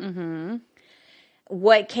Forever. Mm-hmm.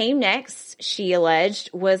 What came next, she alleged,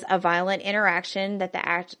 was a violent interaction that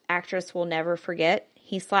the actress will never forget.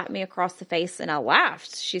 He slapped me across the face and I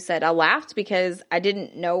laughed. She said, I laughed because I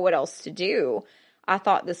didn't know what else to do. I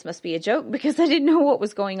thought this must be a joke because I didn't know what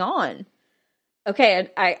was going on. Okay,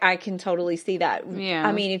 I can totally see that. Yeah.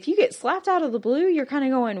 I mean, if you get slapped out of the blue, you're kind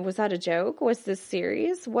of going, was that a joke? Was this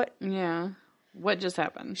serious? What? Yeah. What just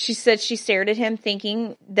happened? She said she stared at him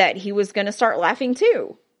thinking that he was going to start laughing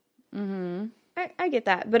too. Mm-hmm. I get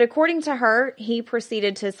that. But according to her, he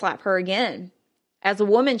proceeded to slap her again. As a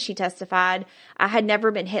woman, she testified, I had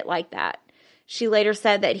never been hit like that. She later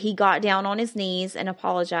said that he got down on his knees and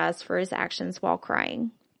apologized for his actions while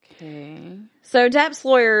crying. Okay. So Depp's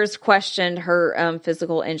lawyers questioned her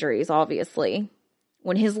physical injuries, obviously.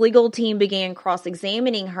 When his legal team began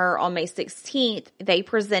cross-examining her on May 16th, they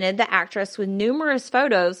presented the actress with numerous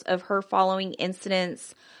photos of her following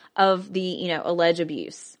incidents of the, alleged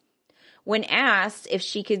abuse. When asked if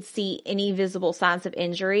she could see any visible signs of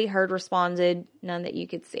injury, Heard responded, none that you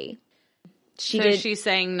could see. She's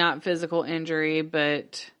saying not physical injury,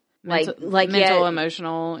 but mental,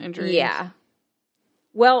 emotional injury. Yeah.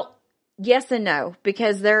 Well, yes and no,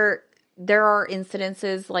 because there are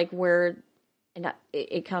incidences like where, and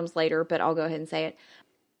it comes later, but I'll go ahead and say it.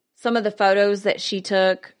 Some of the photos that she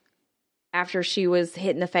took after she was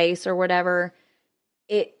hit in the face or whatever,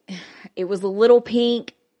 it was a little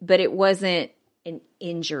pink, but it wasn't an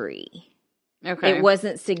injury. Okay. It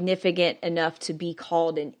wasn't significant enough to be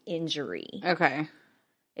called an injury. Okay.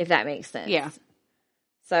 If that makes sense. Yeah.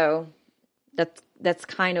 So that's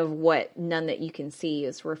kind of what none that you can see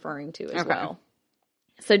is referring to as well.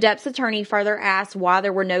 So Depp's attorney further asked why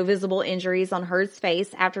there were no visible injuries on Heard's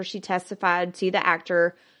face after she testified to the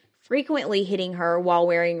actor frequently hitting her while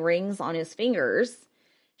wearing rings on his fingers.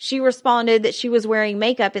 She responded that she was wearing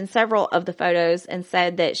makeup in several of the photos and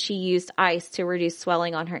said that she used ice to reduce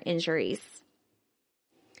swelling on her injuries.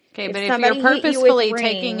 Okay, but if you're purposefully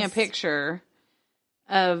taking a picture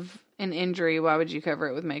of an injury, why would you cover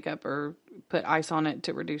it with makeup or put ice on it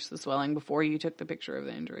to reduce the swelling before you took the picture of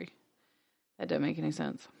the injury? That doesn't make any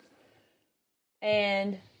sense.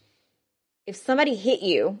 And if somebody hit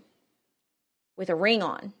you with a ring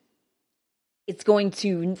on, it's going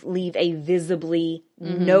to leave a visibly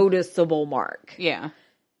noticeable mark. Yeah.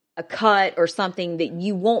 a cut or something that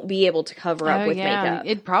you won't be able to cover up with makeup.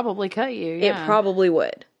 It'd probably cut you. Yeah. It probably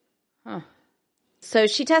would. Huh. So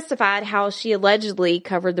she testified how she allegedly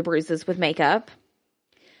covered the bruises with makeup.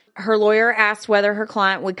 Her lawyer asked whether her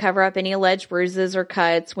client would cover up any alleged bruises or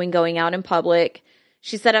cuts when going out in public.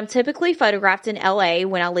 She said, I'm typically photographed in LA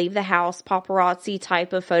when I leave the house, paparazzi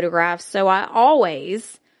type of photographs. So I'm,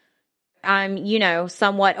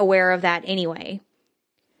 somewhat aware of that anyway.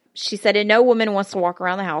 She said, and no woman wants to walk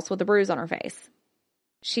around the house with a bruise on her face.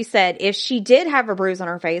 She said, if she did have a bruise on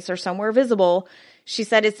her face or somewhere visible, she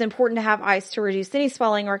said it's important to have ice to reduce any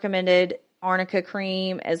swelling, recommended arnica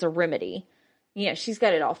cream as a remedy. She's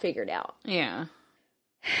got it all figured out. Yeah.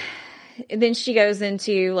 And then she goes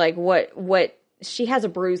into like what she has a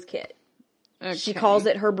bruise kit. Okay. She calls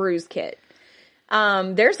it her bruise kit.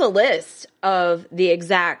 There's a list of the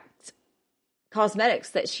exact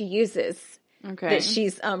cosmetics that she uses that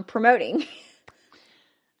she's promoting.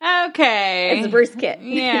 Okay. It's a bruise kit.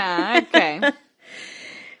 Yeah, okay.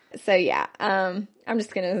 So yeah, I'm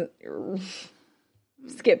just going to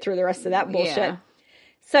skip through the rest of that bullshit. Yeah.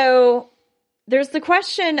 So there's the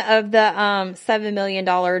question of the $7 million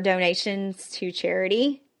donations to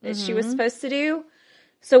charity that she was supposed to do.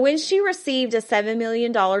 So when she received a $7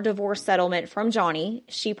 million divorce settlement from Johnny,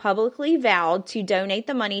 she publicly vowed to donate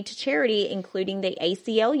the money to charity, including the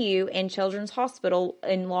ACLU and Children's Hospital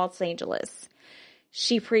in Los Angeles.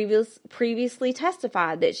 She previously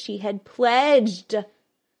testified that she had pledged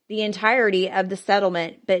the entirety of the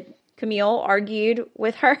settlement, but Camille argued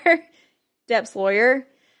with her, Depp's lawyer.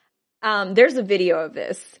 There's a video of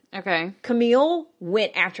this. Okay. Camille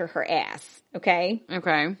went after her ass, okay?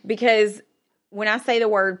 Okay. Because when I say the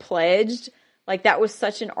word pledged, like that was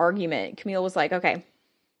such an argument. Camille was like, okay,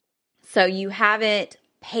 so you haven't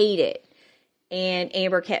paid it. And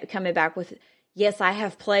Amber kept coming back with, yes, I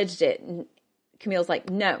have pledged it. And Camille's like,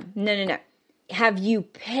 no. Have you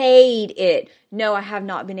paid it? No, I have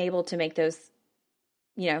not been able to make those,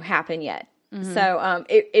 happen yet. Mm-hmm. So,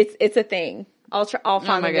 it's a thing. I'll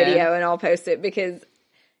find the video and I'll post it because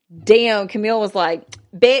damn, Camille was like,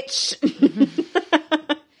 bitch,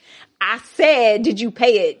 I said, did you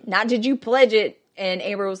pay it? Not did you pledge it? And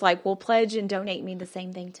Amber was like, well, pledge and donate mean the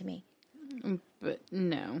same thing to me. But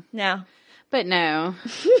no. No. But no.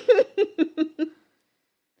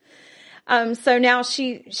 So now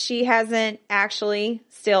she hasn't actually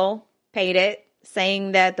still paid it,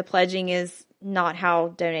 saying that the pledging is not how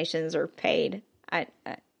donations are paid.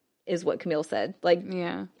 Is what Camille said. Like,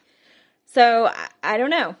 yeah. So I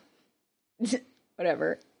don't know.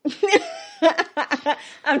 Whatever.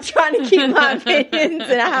 I'm trying to keep my opinions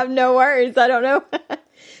and I have no words. I don't know.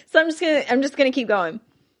 So I'm just gonna keep going.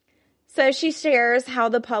 So she shares how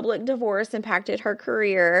the public divorce impacted her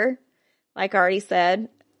career. Like I already said,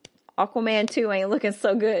 Aquaman 2 ain't looking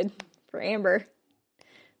so good for Amber.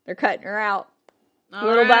 They're cutting her out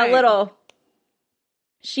little by little.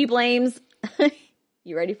 She blames,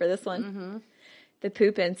 you ready for this one? Mm-hmm. The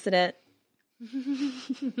poop incident.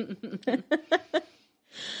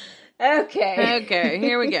 Okay,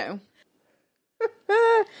 here we go.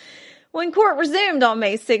 When court resumed on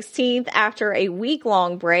May 16th after a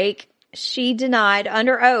week-long break, she denied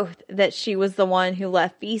under oath that she was the one who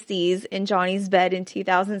left feces in Johnny's bed in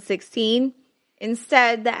 2016.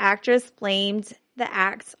 Instead, the actress blamed the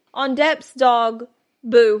act on Depp's dog,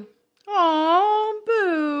 Boo. Aw,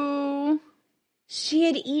 Boo. She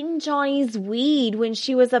had eaten Johnny's weed when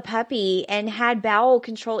she was a puppy and had bowel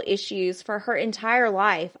control issues for her entire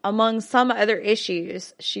life, among some other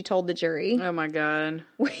issues, she told the jury. Oh, my God.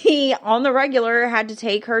 We, on the regular, had to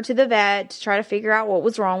take her to the vet to try to figure out what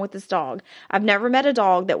was wrong with this dog. I've never met a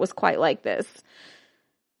dog that was quite like this.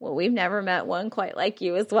 Well, we've never met one quite like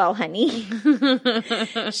you as well, honey.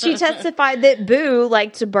 She testified that Boo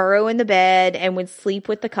liked to burrow in the bed and would sleep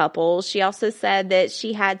with the couple. She also said that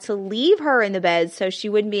she had to leave her in the bed so she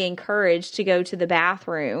wouldn't be encouraged to go to the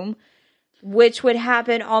bathroom, which would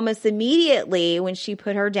happen almost immediately when she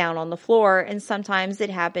put her down on the floor, and sometimes it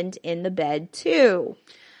happened in the bed too.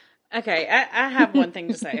 Okay, I have one thing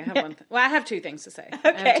to say. I have two things to say. Okay.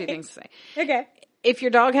 I have two things to say. Okay. If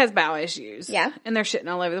your dog has bowel issues, yeah, and they're shitting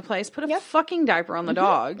all over the place, put a fucking diaper on the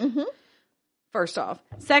dog. Mm-hmm. First off.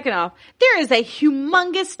 Second off, there is a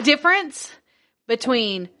humongous difference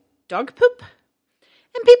between dog poop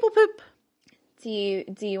and people poop.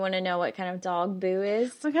 Do you want to know what kind of dog Boo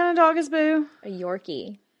is? What kind of dog is Boo? A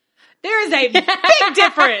Yorkie. There is a big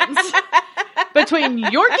difference between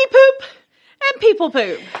Yorkie poop and people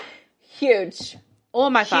poop. Huge.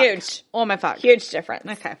 Oh my fuck. Huge. Oh my fuck. Huge difference.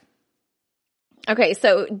 Okay,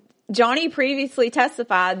 so Johnny previously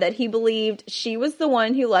testified that he believed she was the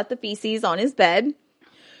one who left the feces on his bed.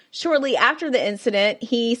 Shortly after the incident,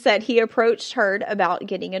 he said he approached Heard about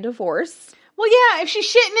getting a divorce. Well, yeah, if she's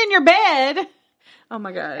shitting in your bed. Oh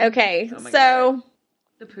my God. Okay, Oh my so God.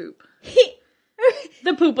 The poop.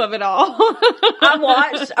 The poop of it all.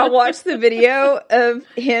 I watched the video of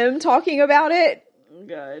him talking about it. Oh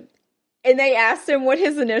God. And they asked him what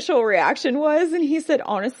his initial reaction was, and he said,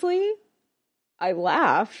 honestly, I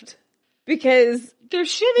laughed. Because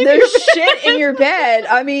there's shit in your bed.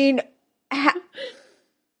 I mean,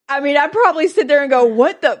 I'd probably sit there and go,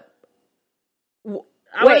 what the...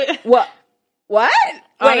 Wait, what? What?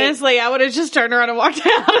 Honestly, I would have just turned around and walked out.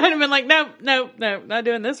 I'd have been like, no, not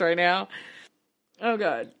doing this right now. Oh,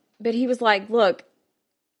 God. But he was like, look,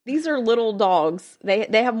 these are little dogs.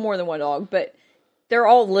 They have more than one dog, but they're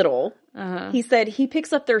all little. Uh-huh. He said he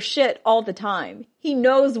picks up their shit all the time. He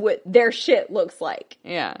knows what their shit looks like.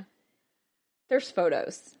 Yeah. There's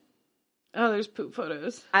photos. Oh, there's poop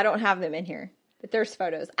photos. I don't have them in here, but there's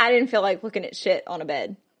photos. I didn't feel like looking at shit on a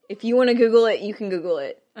bed. If you want to Google it, you can Google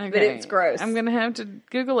it. Okay. But it's gross. I'm going to have to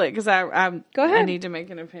Google it because I Go ahead. I need to make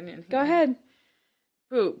an opinion. Go ahead.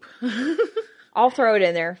 Poop. I'll throw it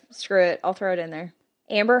in there. Screw it. I'll throw it in there.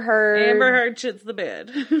 Amber Heard shits the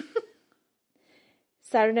bed.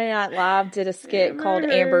 Saturday Night Live did a skit called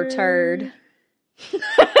Amber Turd.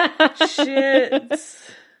 Shits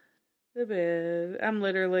the bed. I'm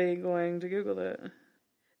literally going to Google it.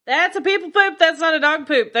 That's a people poop. That's not a dog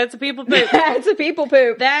poop. That's a people poop. That's a people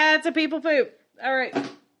poop. That's a people poop. All right.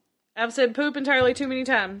 I've said poop entirely too many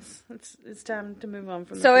times. It's time to move on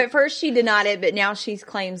from So at first she denied it, but now she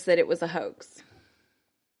claims that it was a hoax.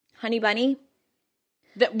 Honey Bunny?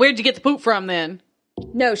 Where'd you get the poop from then?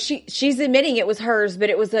 No, she's admitting it was hers, but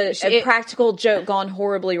it was a practical joke gone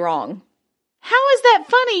horribly wrong. How is that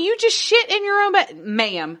funny? You just shit in your own bed.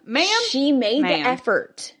 Ma'am. She made the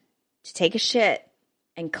effort to take a shit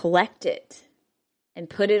and collect it and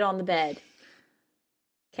put it on the bed.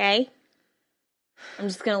 Okay? I'm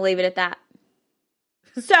just going to leave it at that.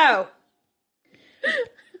 So,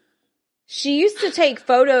 she used to take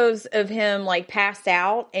photos of him like passed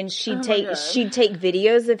out, and she'd take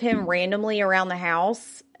videos of him randomly around the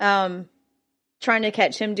house, trying to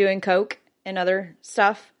catch him doing coke and other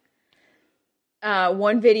stuff.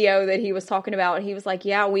 One video that he was talking about, he was like,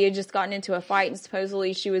 yeah, we had just gotten into a fight, and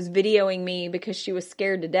supposedly she was videoing me because she was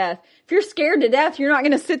scared to death. If you're scared to death, you're not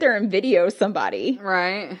going to sit there and video somebody.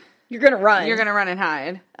 Right. You're going to run. You're going to run and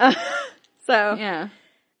hide. So. Yeah.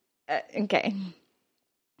 Okay.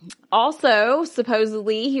 Also,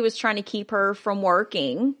 supposedly, he was trying to keep her from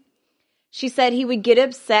working. She said he would get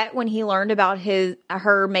upset when he learned about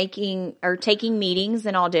her making or taking meetings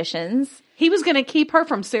and auditions. He was going to keep her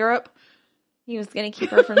from syrup. He was going to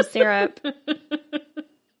keep her from syrup.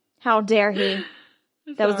 How dare he?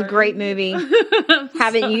 That was a great movie.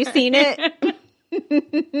 Haven't you seen it?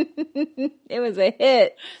 It was a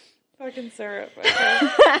hit. Fucking syrup. Okay.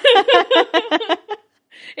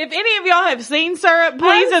 If any of y'all have seen syrup,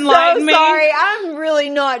 please enlighten me. Sorry, I'm really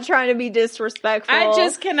not trying to be disrespectful. I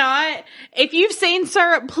just cannot. If you've seen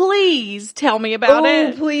syrup, please tell me about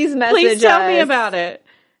it. Please message Please tell me about it.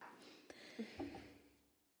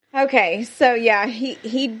 Okay, so yeah,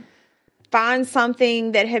 he finds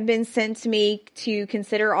something that had been sent to me to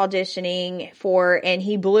consider auditioning for, and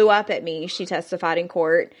he blew up at me, she testified in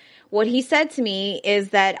court. What he said to me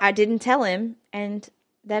is that I didn't tell him and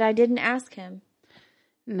that I didn't ask him.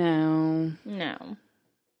 No.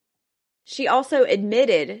 She also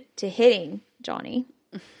admitted to hitting Johnny.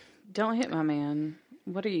 Don't hit my man.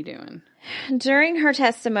 What are you doing? During her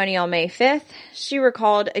testimony on May 5th, she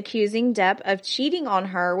recalled accusing Depp of cheating on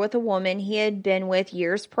her with a woman he had been with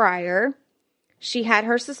years prior. She had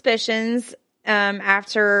her suspicions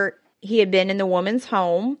after he had been in the woman's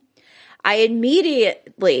home. I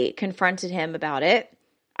immediately confronted him about it.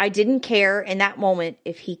 I didn't care in that moment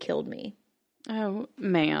if he killed me. Oh,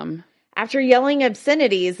 ma'am. After yelling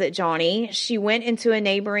obscenities at Johnny, she went into a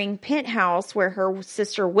neighboring penthouse where her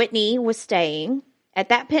sister Whitney was staying. At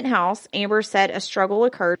that penthouse, Amber said a struggle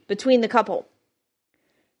occurred between the couple.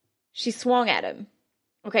 She swung at him.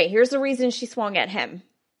 Okay, here's the reason she swung at him.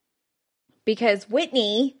 Because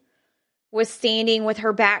Whitney was standing with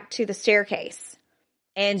her back to the staircase,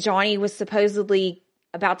 and Johnny was supposedly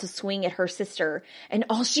about to swing at her sister. And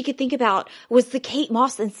all she could think about was the Kate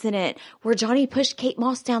Moss incident where Johnny pushed Kate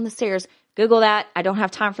Moss down the stairs. Google that. I don't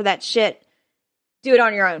have time for that shit. Do it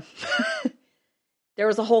on your own. There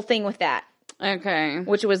was a whole thing with that. Okay.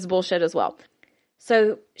 Which was bullshit as well.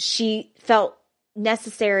 So she felt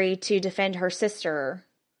necessary to defend her sister.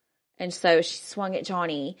 And so she swung at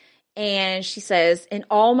Johnny. And she says, in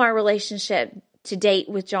all my relationship to date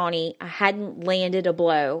with Johnny, I hadn't landed a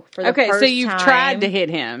blow for the first time. Okay, so you've tried to hit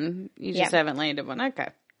him. You just haven't landed one. Okay.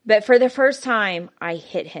 But for the first time, I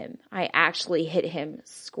hit him. I actually hit him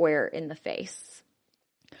square in the face.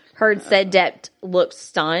 Heard said Depp looked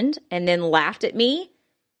stunned and then laughed at me,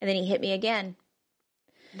 and then he hit me again.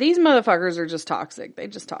 These motherfuckers are just toxic. They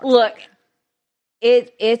just toxic. Look,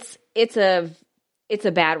 it's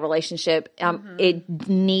a bad relationship. It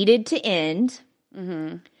needed to end.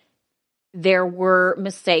 Mm-hmm. There were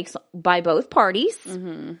mistakes by both parties.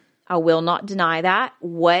 Mm-hmm. I will not deny that.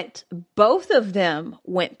 What both of them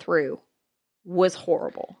went through was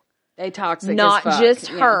horrible. They toxic not as fuck. Just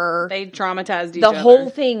her. They traumatized each other. The whole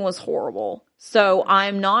thing was horrible. So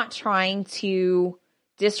I'm not trying to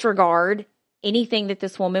disregard anything that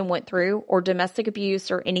this woman went through or domestic abuse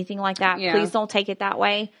or anything like that. Yeah. Please don't take it that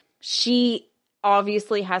way. She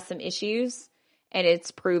obviously has some issues and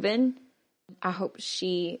it's proven. I hope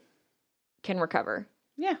she can recover.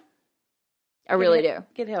 Yeah. I really do.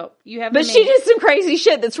 Get help. You have, but she did some crazy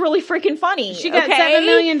shit that's really freaking funny. She got $7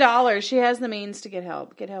 million. She has the means to get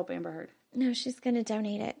help. Get help, Amber Heard. No, she's going to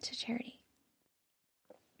donate it to charity.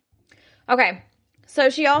 Okay. So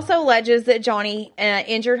she also alleges that Johnny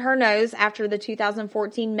injured her nose after the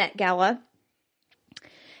 2014 Met Gala.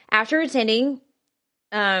 After attending,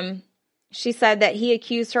 she said that he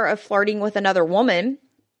accused her of flirting with another woman.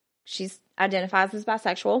 She identifies as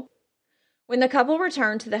bisexual. When the couple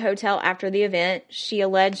returned to the hotel after the event, she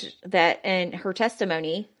alleged that in her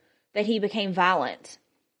testimony that he became violent.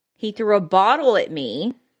 He threw a bottle at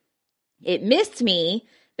me. It missed me,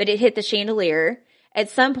 but it hit the chandelier. At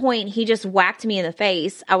some point, he just whacked me in the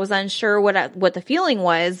face. I was unsure what the feeling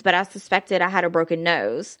was, but I suspected I had a broken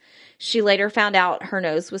nose. She later found out her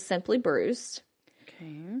nose was simply bruised.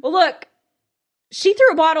 Okay. Well, look, she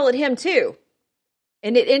threw a bottle at him too,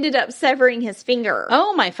 and it ended up severing his finger.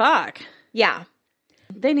 Oh, my fuck. Yeah.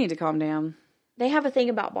 They need to calm down. They have a thing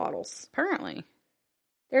about bottles. Apparently.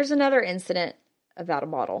 There's another incident about a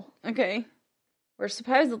bottle. Okay. Where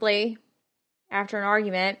supposedly, after an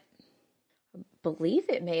argument, I believe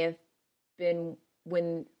it may have been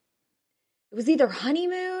when it was either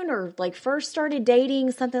honeymoon or like first started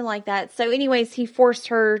dating, something like that. So anyways, he forced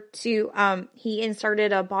her to, he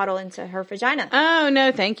inserted a bottle into her vagina. Oh,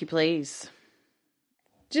 no, thank you, please.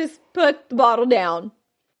 Just put the bottle down.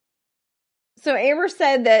 So Amber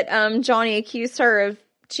said that Johnny accused her of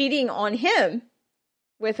cheating on him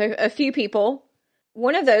with a few people.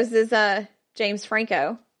 One of those is James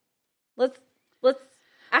Franco. Let's.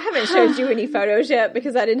 I haven't showed you any photos yet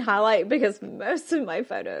because I didn't highlight because most of my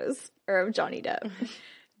photos are of Johnny Depp.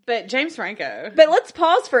 But James Franco. But let's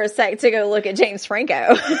pause for a sec to go look at James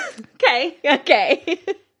Franco. Okay.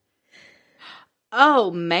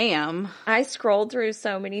 Oh, ma'am. I scrolled through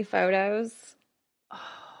so many photos.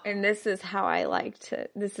 And this is how I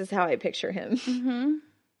this is how I picture him. Mm-hmm.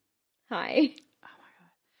 Hi. Oh, my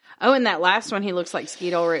God. Oh, and that last one, he looks like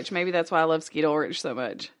Skeet Ulrich. Maybe that's why I love Skeet Ulrich so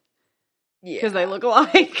much. Yeah. Because they look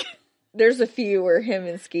alike. There's a few where him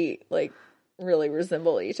and Skeet, like, really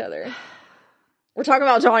resemble each other. We're talking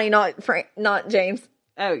about Johnny, not James.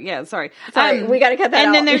 Oh, yeah, sorry. We got to cut that out.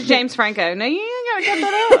 And then there's James Franco. No, you ain't got to cut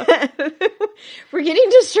that out. We're getting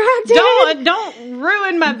distracted. Don't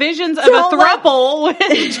ruin my visions of a throuple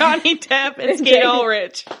with Johnny Depp and Skeet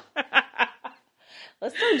Ulrich.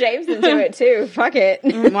 Let's throw James into it, too. Fuck it.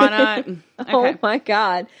 Why not? Okay. Oh, my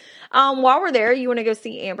God. While we're there, you want to go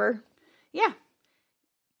see Amber? Yeah.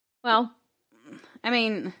 Well, I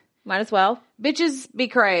mean, might as well. Bitches be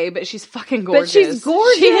cray, but she's fucking gorgeous. But she's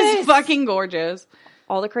gorgeous. She is fucking gorgeous.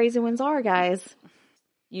 All the crazy ones are, guys.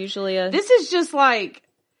 Usually This is just like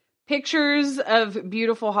pictures of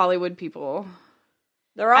beautiful Hollywood people.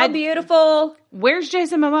 They're all beautiful. Where's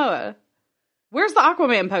Jason Momoa? Where's the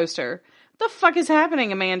Aquaman poster? What the fuck is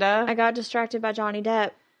happening, Amanda? I got distracted by Johnny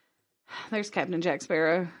Depp. There's Captain Jack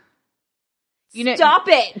Sparrow. Stop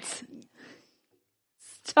it!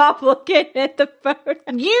 Stop looking at the photo.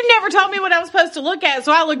 You never told me what I was supposed to look at,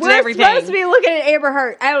 so I looked at everything. We're supposed to be looking at Amber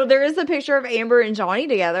Heard. Oh, there is a picture of Amber and Johnny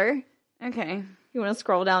together. Okay. You want to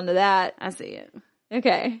scroll down to that? I see it.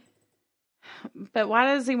 Okay. But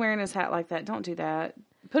why is he wearing his hat like that? Don't do that.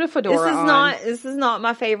 Put a fedora on. This is not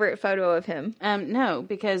my favorite photo of him. No,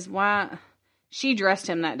 because why? She dressed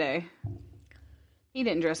him that day. He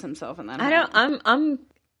didn't dress himself in that hat. I'm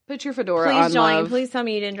Put your fedora on, please, Johnny, love. please tell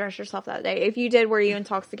me you didn't dress yourself that day. If you did, were you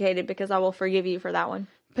intoxicated? Because I will forgive you for that one.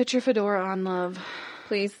 Put your fedora on, love.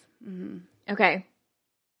 Please. Mm-hmm. Okay.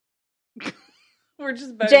 We're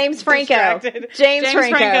just both James Franco. James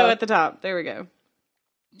Franco at the top. There we go.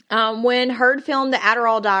 When Heard filmed the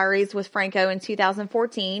Adderall Diaries with Franco in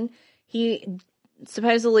 2014, he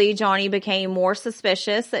Supposedly, Johnny became more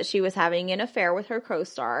suspicious that she was having an affair with her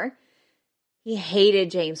co-star. He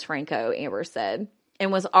hated James Franco, Amber said,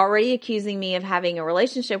 and was already accusing me of having a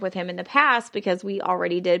relationship with him in the past because we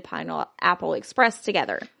already did Pineapple Express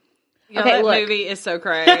together. That movie is so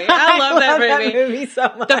crazy. I love that movie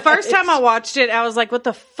so much. The first time I watched it, I was like, what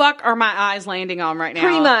the fuck are my eyes landing on right now?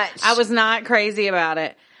 Pretty much. I was not crazy about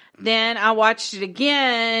it. Then I watched it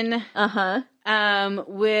again.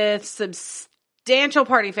 With substantial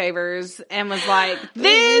party favors and was like,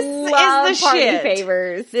 this is the party shit.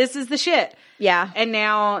 favors. This is the shit. Yeah. And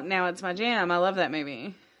now it's my jam. I love that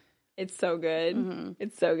movie. It's so good. Mm-hmm.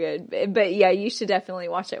 It's so good. But yeah, you should definitely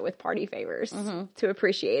watch it with party favors to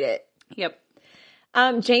appreciate it. Yep.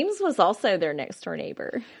 James was also their next door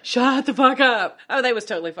neighbor. Shut the fuck up. Oh, they was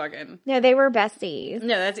totally fucking. No, they were besties.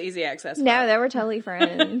 No, that's easy access. No, they were totally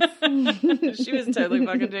friends. She was totally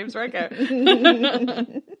fucking James Franco.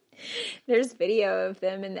 There's video of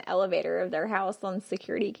them in the elevator of their house on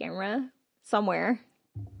security camera somewhere.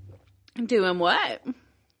 Doing what?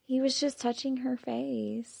 He was just touching her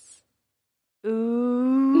face.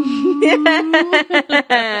 Ooh.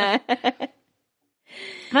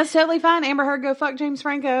 That's totally fine. Amber Heard, go fuck James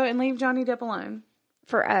Franco and leave Johnny Depp alone.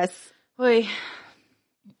 For us. Oy.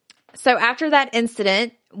 So after that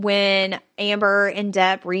incident, when Amber and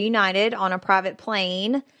Depp reunited on a private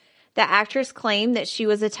plane, the actress claimed that she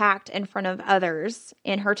was attacked in front of others.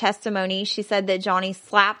 In her testimony, she said that Johnny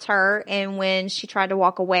slapped her, and when she tried to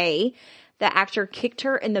walk away, the actor kicked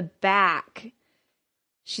her in the back.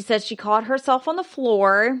 She said she caught herself on the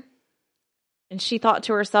floor, and she thought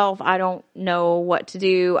to herself, I don't know what to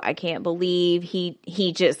do. I can't believe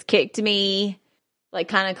he just kicked me. Like,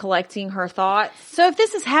 kind of collecting her thoughts. So if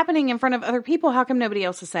this is happening in front of other people, how come nobody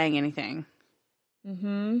else is saying anything?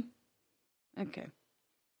 Okay.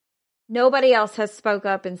 Nobody else has spoke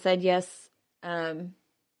up and said, yes,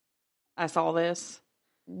 I saw this.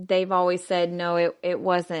 They've always said, no, it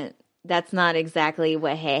wasn't. That's not exactly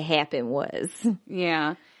what had happened was.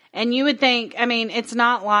 Yeah. And you would think, I mean, it's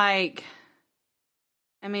not like,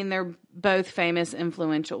 I mean, they're both famous,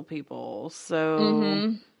 influential people.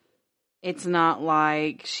 So it's not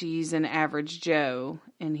like she's an average Joe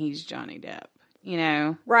and he's Johnny Depp, you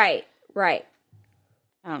know? Right. I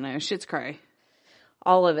don't know. Shit's cray.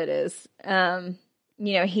 All of it is. You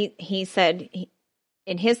know, he said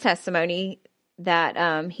in his testimony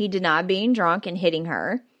that he denied being drunk and hitting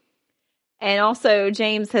her. And also,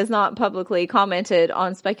 James has not publicly commented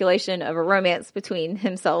on speculation of a romance between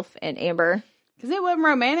himself and Amber. Because it wasn't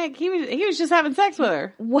romantic. He was just having sex with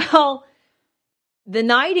her. Well, the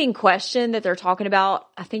night in question that they're talking about,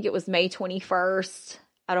 I think it was May 21st,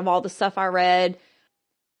 out of all the stuff I read,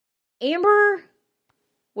 Amber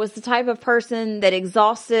was the type of person that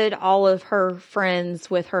exhausted all of her friends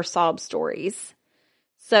with her sob stories.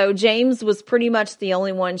 So James was pretty much the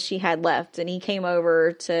only one she had left, and he came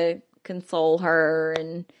over to console her,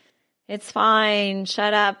 and it's fine.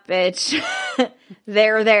 Shut up, bitch.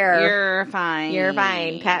 There. You're fine. You're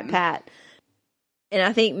fine. Pat. And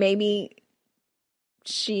I think maybe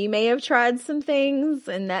she may have tried some things,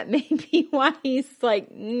 and that may be why he's like,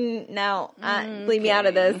 no, leave me out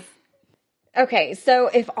of this. Okay, so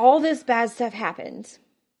if all this bad stuff happened,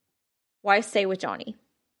 why stay with Johnny?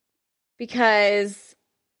 Because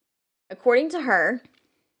according to her,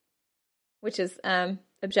 which is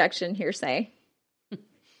objection, hearsay,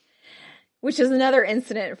 which is another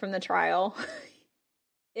incident from the trial.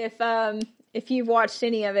 If you've watched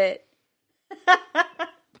any of it,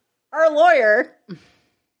 our lawyer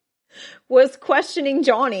was questioning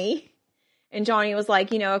Johnny, and Johnny was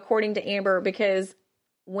like, according to Amber, because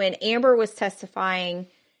when Amber was testifying,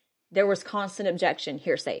 there was constant objection,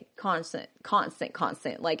 hearsay, constant,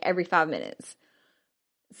 like every 5 minutes.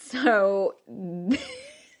 So,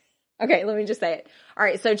 okay, let me just say it. All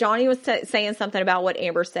right, so Johnny was saying something about what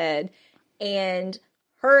Amber said, and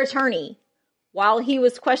her attorney, while he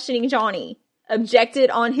was questioning Johnny, objected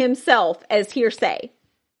on himself as hearsay.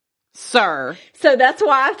 Sir. So that's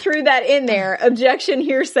why I threw that in there, objection,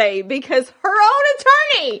 hearsay, because her own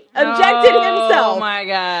attorney objected himself. Oh my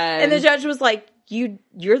God. And the judge was like,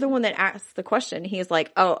 you're the one that asked the question. He's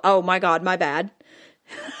like, oh my God, my bad.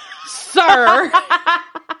 Sir.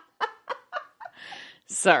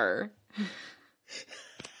 Sir.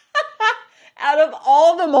 Out of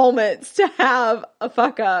all the moments to have a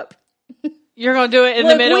fuck up, you're going to do it in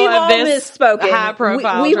the middle of this high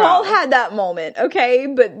profile We've trial. all had that moment, okay?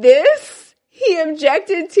 But this, he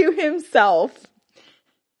objected to himself.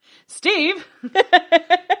 Steve.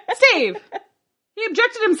 Steve. He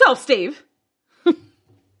objected himself, Steve.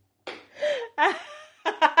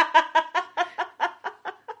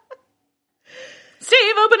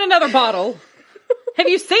 Steve, open another bottle. Have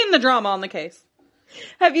you seen the drama on the case?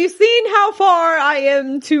 Have you seen how far I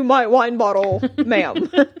am to my wine bottle, ma'am?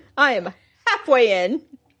 I am halfway in,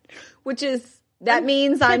 which is, that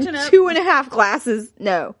means I'm 2.5 glasses.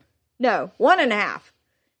 No, 1.5.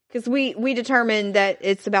 Because we determined that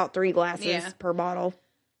it's about 3 glasses per bottle.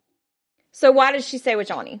 So why did she stay with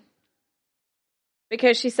Johnny?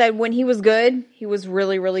 Because she said when he was good, he was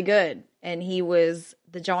really, really good. And he was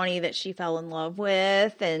the Johnny that she fell in love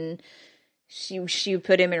with. And she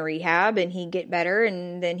put him in rehab and he'd get better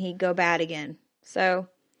and then he'd go bad again. So,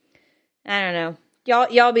 I don't know.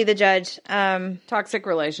 Y'all be the judge. Toxic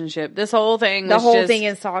relationship. This whole thing was the whole thing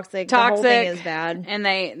is toxic. The whole thing is bad. And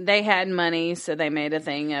they had money, so they made a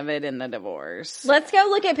thing of it in the divorce. Let's go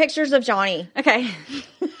look at pictures of Johnny. Okay.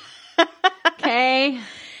 Okay.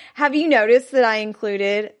 Have you noticed that I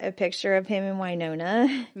included a picture of him and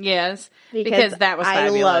Winona? Yes. Because that was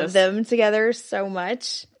fabulous. I love them together so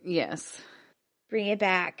much. Yes. Bring it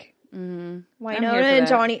back. Mm-hmm. Winona and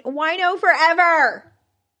Johnny. Wino forever.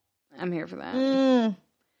 I'm here for that.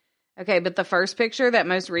 Okay, but the first picture, that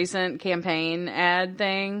most recent campaign ad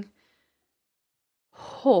thing.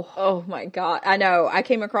 Oh my God. I know. I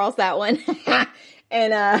came across that one.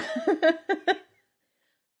 And,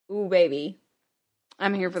 ooh, baby.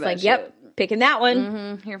 I'm here for that shit. Yep, picking that one.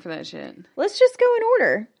 Mm-hmm, here for that shit. Let's just go in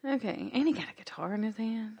order. Okay. And he got a guitar in his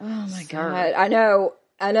hand. Oh my God. I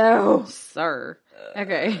know. Sir.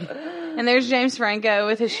 Okay. And there's James Franco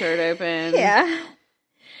with his shirt open. Yeah.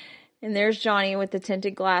 And there's Johnny with the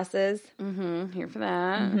tinted glasses. Mm-hmm. Here for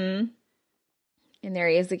that. Mm-hmm. And there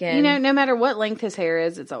he is again. You know, no matter what length his hair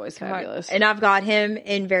is, it's always fabulous. And I've got him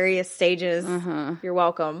in various stages. Mm-hmm. You're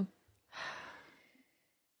welcome.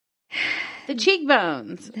 The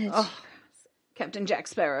cheekbones. Captain Jack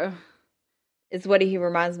Sparrow. Is what he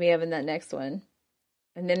reminds me of in that next one.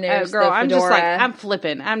 And then there's girl, the fedora. I'm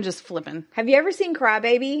flipping. I'm just flipping. Have you ever seen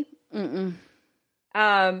Crybaby? Mm-mm.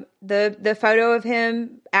 The photo of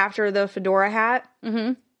him after the fedora hat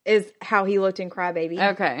is how he looked in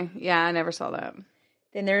Crybaby. Okay. Yeah, I never saw that.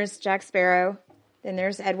 Then there's Jack Sparrow. Then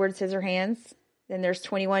there's Edward Scissorhands. Then there's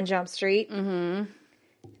 21 Jump Street. Mm-hmm.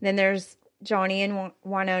 Then there's Johnny and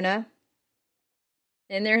Winona.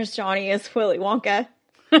 Then there's Johnny as Willy Wonka.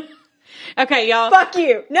 Okay, y'all. Fuck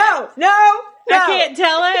you. No. I can't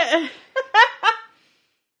tell it.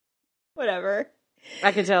 Whatever.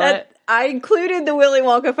 I can tell it. I included the Willy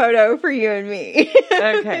Wonka photo for you and me.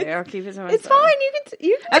 Okay, I'll keep it to myself. It's fine.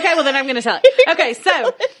 You can. Okay, well then I'm going to tell it. Okay,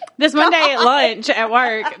 so this one day at lunch at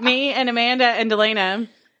work, me and Amanda and Delana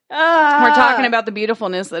were talking about the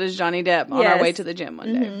beautifulness that is Johnny Depp on our way to the gym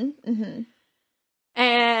one day. Mm-hmm.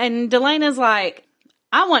 And Delana's like,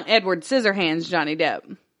 I want Edward Scissorhands Johnny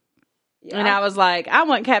Depp. Yeah. And I was like, I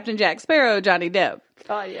want Captain Jack Sparrow Johnny Depp.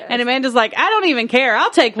 God, yes. And Amanda's like, I don't even care.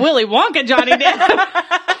 I'll take Willy Wonka Johnny Depp.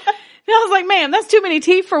 And I was like, man, that's too many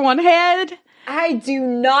teeth for one head. I do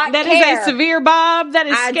not care. That is a severe bob. That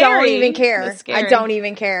is scary. I don't even care. I don't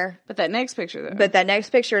even care. But that next picture, though. But that next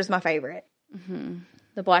picture is my favorite. Mm-hmm.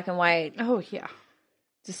 The black and white. Oh, yeah.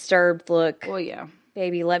 Disturbed look. Well, yeah.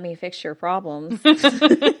 Baby, let me fix your problems.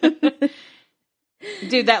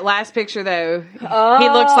 Dude, that last picture, though, he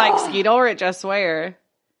looks like Skeet Ulrich, I swear.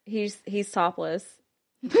 He's topless.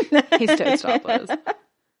 He's totes topless.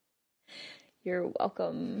 You're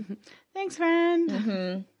welcome. Thanks, friend.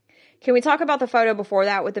 Mm-hmm. Can we talk about the photo before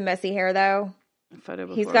that with the messy hair, though?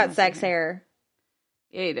 He's got sex hair.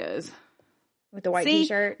 Yeah, he does. With the white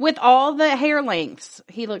t-shirt. With all the hair lengths,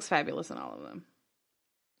 he looks fabulous in all of them.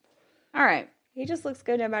 All right. He just looks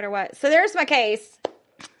good no matter what. So there's my case.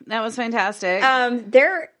 That was fantastic.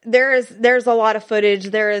 There's a lot of footage.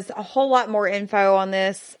 There is a whole lot more info on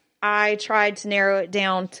this. I tried to narrow it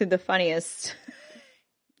down to the funniest.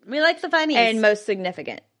 We like the funniest. And most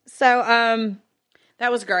significant. So,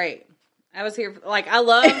 that was great. I was here, I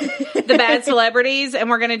love the bad celebrities, and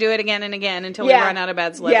we're going to do it again and again until we run out of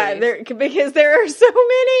bad celebrities. Yeah, because there are so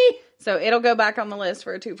many. So it'll go back on the list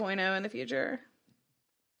for a 2.0 in the future.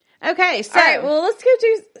 Okay, so. All right, well, let's go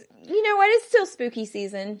do, you know what, it's still spooky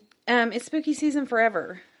season. It's spooky season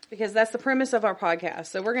forever, because that's the premise of our podcast.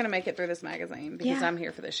 So we're going to make it through this magazine, because I'm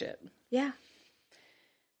here for this shit. Yeah.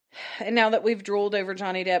 And now that we've drooled over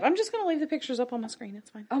Johnny Depp, I'm just going to leave the pictures up on my screen. It's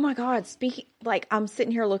fine. Oh my God. I'm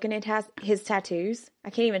sitting here looking at his tattoos. I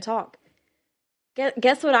can't even talk.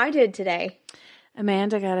 Guess what I did today?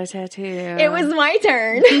 Amanda got a tattoo. It was my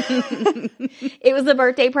turn. It was a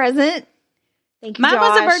birthday present. Thank you, Mine Josh.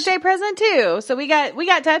 was a birthday present too. So we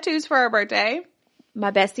got tattoos for our birthday.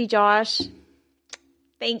 My bestie, Josh.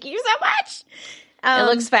 Thank you so much. It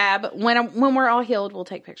looks fab. When we're all healed, we'll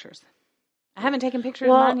take pictures. I haven't taken pictures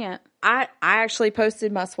of mine yet. I actually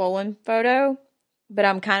posted my swollen photo, but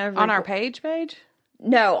I'm kind of... On our page?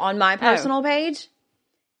 No, on my personal page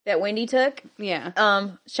that Wendy took. Yeah.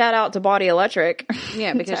 Shout out to Body Electric.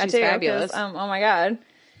 Yeah, because she's fabulous. Oh my God.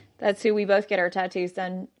 That's who we both get our tattoos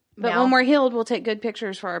done. But when we're healed, we'll take good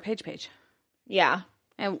pictures for our page. Yeah.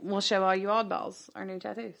 And we'll show all you oddballs our new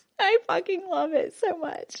tattoos. I fucking love it so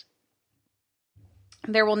much.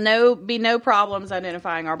 There will be no problems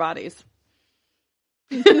identifying our bodies.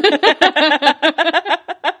 Because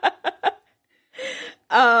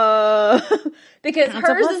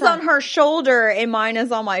hers is on her shoulder and mine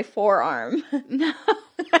is on my forearm. No.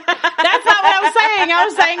 That's not what I was saying. I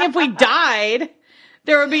was saying if we died,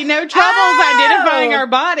 there would be no troubles identifying our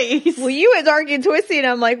bodies. Well, you went dark and twisty, and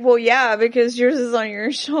I'm like, well, yeah, because yours is on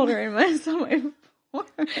your shoulder and mine's on my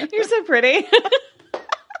forearm. You're so pretty.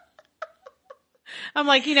 I'm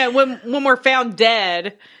like, when we're found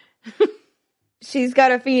dead. She's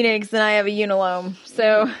got a phoenix and I have a unilome.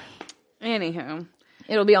 So, anywho,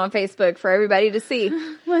 it'll be on Facebook for everybody to see.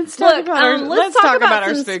 Let's talk about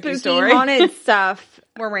our spooky story. Haunted stuff.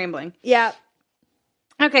 We're rambling. Yeah.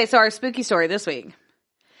 Okay, so our spooky story this week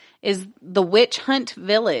is the Witch Hunt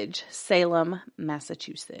Village, Salem,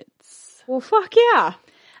 Massachusetts. Well, fuck yeah.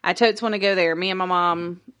 I totes want to go there. Me and my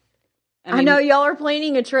mom. I know y'all are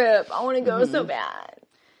planning a trip. I want to go so bad.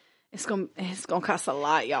 It's gonna cost a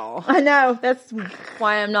lot, y'all. I know. That's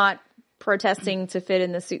why I'm not protesting to fit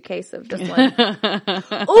in the suitcase of this one.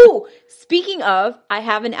 Oh, speaking of, I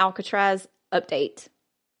have an Alcatraz update.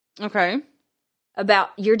 Okay.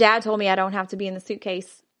 About your dad told me I don't have to be in the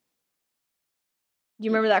suitcase.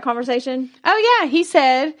 You remember that conversation? Oh yeah, he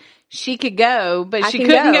said she could go, but she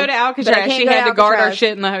couldn't go to Alcatraz. She had to guard our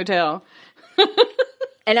shit in the hotel.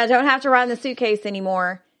 And I don't have to ride in the suitcase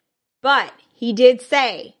anymore. But he did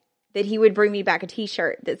say that he would bring me back a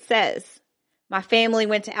t-shirt that says, my family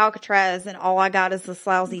went to Alcatraz and all I got is this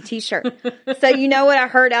lousy t-shirt. So you know what I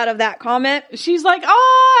heard out of that comment? She's like,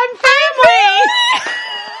 oh, I'm family.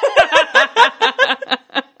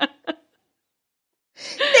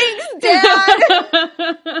 Thanks, Dad.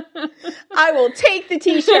 I will take the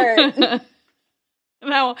t-shirt.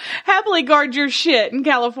 Now, happily guard your shit in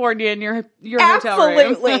California in your hotel room.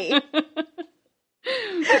 Absolutely.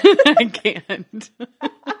 I can't.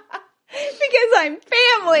 Because I'm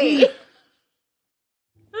family.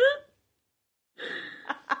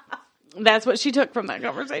 That's what she took from that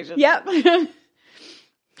conversation. Yep. Okay,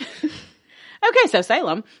 so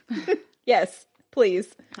Salem. Yes,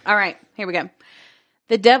 please. All right, here we go.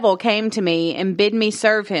 The devil came to me and bid me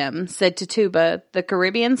serve him, said Tituba, the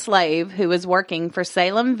Caribbean slave who was working for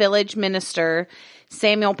Salem village minister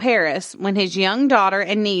Samuel Parris, when his young daughter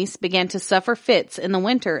and niece began to suffer fits in the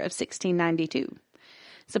winter of 1692.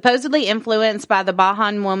 Supposedly influenced by the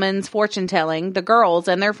Bajan woman's fortune-telling, the girls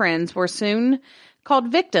and their friends were soon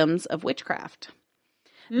called victims of witchcraft.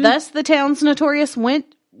 Thus, the town's notorious Thus,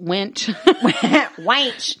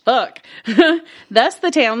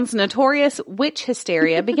 the town's notorious witch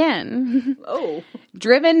hysteria began. Oh.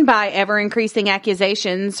 Driven by ever-increasing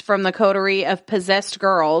accusations from the coterie of possessed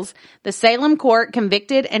girls, the Salem court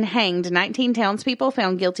convicted and hanged 19 townspeople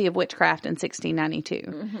found guilty of witchcraft in 1692.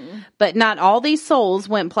 Mm-hmm. But not all these souls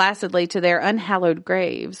went placidly to their unhallowed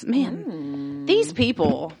graves. Man, these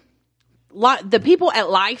people, the people at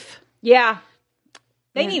Life. Yeah.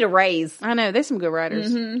 They need a raise. I know. They're some good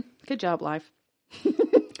writers. Mm-hmm. Good job, Life.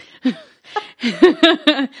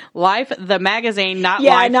 Life, the magazine, not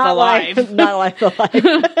Life, not the Life. Not Life, the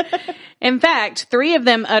Life. In fact, 3 of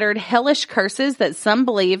them uttered hellish curses that some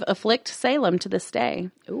believe afflict Salem to this day.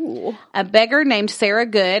 Ooh. A beggar named Sarah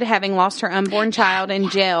Good, having lost her unborn child in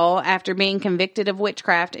jail after being convicted of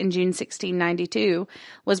witchcraft in June 1692,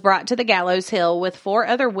 was brought to the gallows hill with 4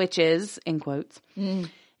 other witches, in quotes, in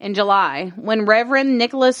July. When Reverend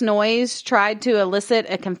Nicholas Noyes tried to elicit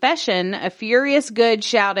a confession, a furious Good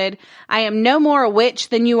shouted, "I am no more a witch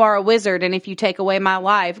than you are a wizard, and if you take away my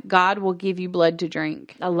life, God will give you blood to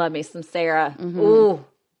drink." I love me some Sarah. Mm-hmm. Ooh.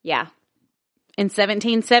 Yeah. In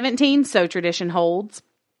 1717, so tradition holds,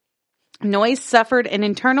 Noyes suffered an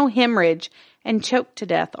internal hemorrhage and choked to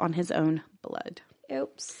death on his own blood.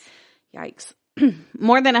 Oops. Yikes.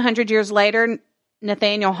 More than 100 years later,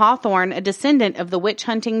 Nathaniel Hawthorne, a descendant of the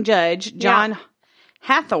witch-hunting judge John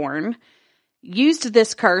Hathorne, used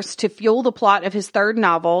this curse to fuel the plot of his 3rd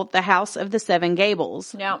novel, The House of the Seven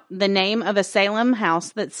Gables, the name of a Salem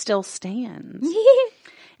house that still stands.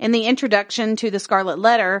 In the introduction to The Scarlet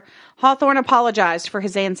Letter, Hawthorne apologized for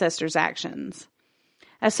his ancestors' actions.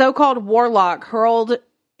 A so-called warlock hurled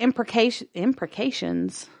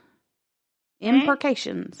imprecations. I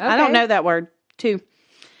don't know that word, too.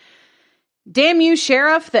 "Damn you,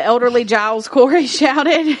 Sheriff," the elderly Giles Corey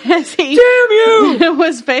shouted as he Damn you!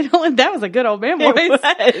 was fatally, that was a good old man voice,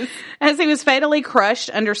 as he was fatally crushed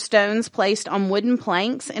under stones placed on wooden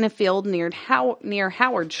planks in a field near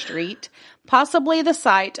Howard Street, possibly the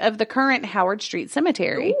site of the current Howard Street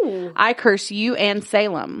Cemetery. Ooh. I curse you and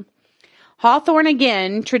Salem. Hawthorne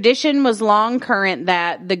again. Tradition was long current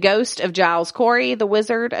that the ghost of Giles Corey, the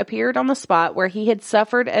wizard, appeared on the spot where he had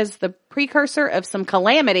suffered as the precursor of some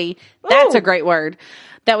calamity. That's a great word.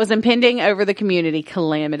 That was impending over the community.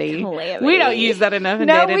 Calamity. We don't use that enough in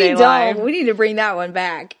day-to-day life. We need to bring that one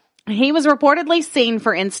back. He was reportedly seen,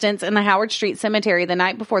 for instance, in the Howard Street Cemetery the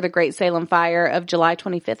night before the Great Salem Fire of July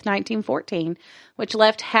 25th, 1914, which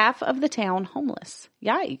left half of the town homeless.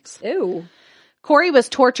 Yikes. Ew. Corey was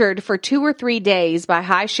tortured for 2 or 3 days by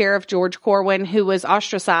High Sheriff George Corwin, who was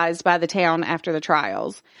ostracized by the town after the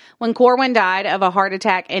trials. When Corwin died of a heart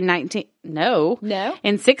attack in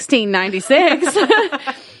 1696,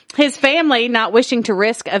 his family, not wishing to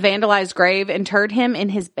risk a vandalized grave, interred him in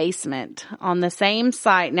his basement on the same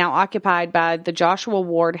site now occupied by the Joshua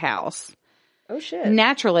Ward House. Oh, shit.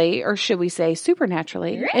 Naturally, or should we say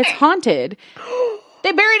supernaturally, it's haunted.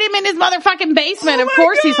 They buried him in his motherfucking basement. Of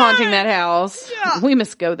course he's haunting that house. Yeah. We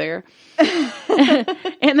must go there.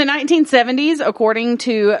 In the 1970s, according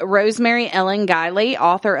to Rosemary Ellen Guiley,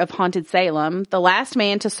 author of Haunted Salem, the last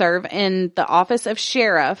man to serve in the office of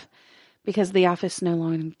sheriff, because the office no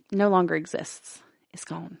longer exists, is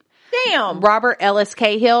gone. Damn. Robert Ellis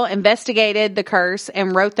Cahill investigated the curse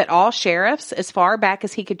and wrote that all sheriffs, as far back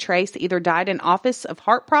as he could trace, either died in office of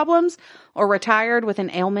heart problems or retired with an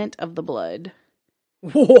ailment of the blood.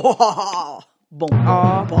 Whoa. Boom,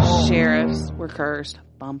 All boom. sheriffs were cursed.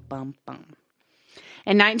 Bum, bum, bum.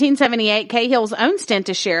 In 1978, Cahill's own stint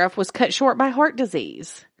as sheriff was cut short by heart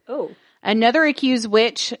disease. Oh. Another accused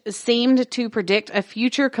witch seemed to predict a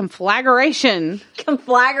future conflagration.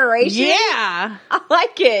 Conflagration? Yeah. I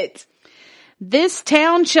like it. "This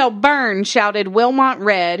town shall burn," shouted Wilmot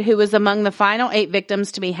Red, who was among the final 8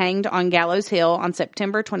 victims to be hanged on Gallows Hill on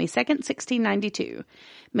September 22nd, 1692.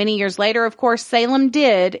 Many years later, of course, Salem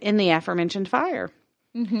did in the aforementioned fire.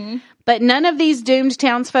 Mm-hmm. But none of these doomed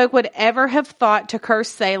townsfolk would ever have thought to curse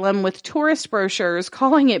Salem with tourist brochures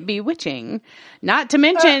calling it bewitching. Not to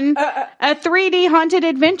mention a 3D haunted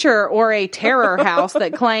adventure or a terror house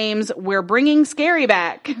that claims we're bringing scary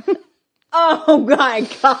back. Oh, my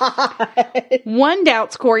God. One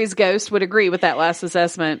doubts Corey's ghost would agree with that last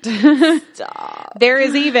assessment. Stop. There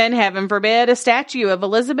is even, heaven forbid, a statue of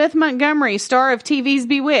Elizabeth Montgomery, star of TV's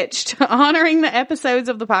Bewitched, honoring the episodes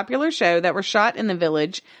of the popular show that were shot in the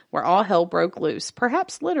village where all hell broke loose,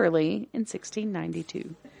 perhaps literally in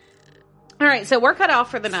 1692. All right, so we're cut off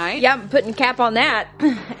for the night. Yeah, I'm putting a cap on that.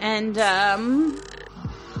 And,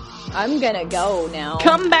 I'm gonna go now.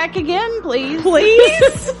 come back again, please.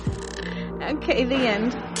 Please? Okay, the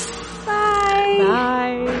end. Bye.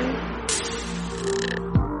 Bye.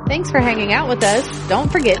 Thanks for hanging out with us.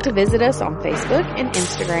 Don't forget to visit us on Facebook and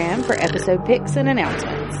Instagram for episode pics and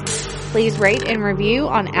announcements. Please rate and review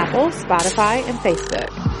on Apple, Spotify, and Facebook.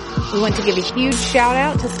 We want to give a huge shout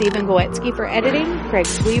out to Stephen Goetsky for editing, Craig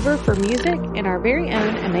Weaver for music, and our very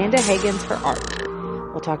own Amanda Higgins for art.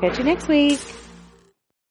 We'll talk at you next week.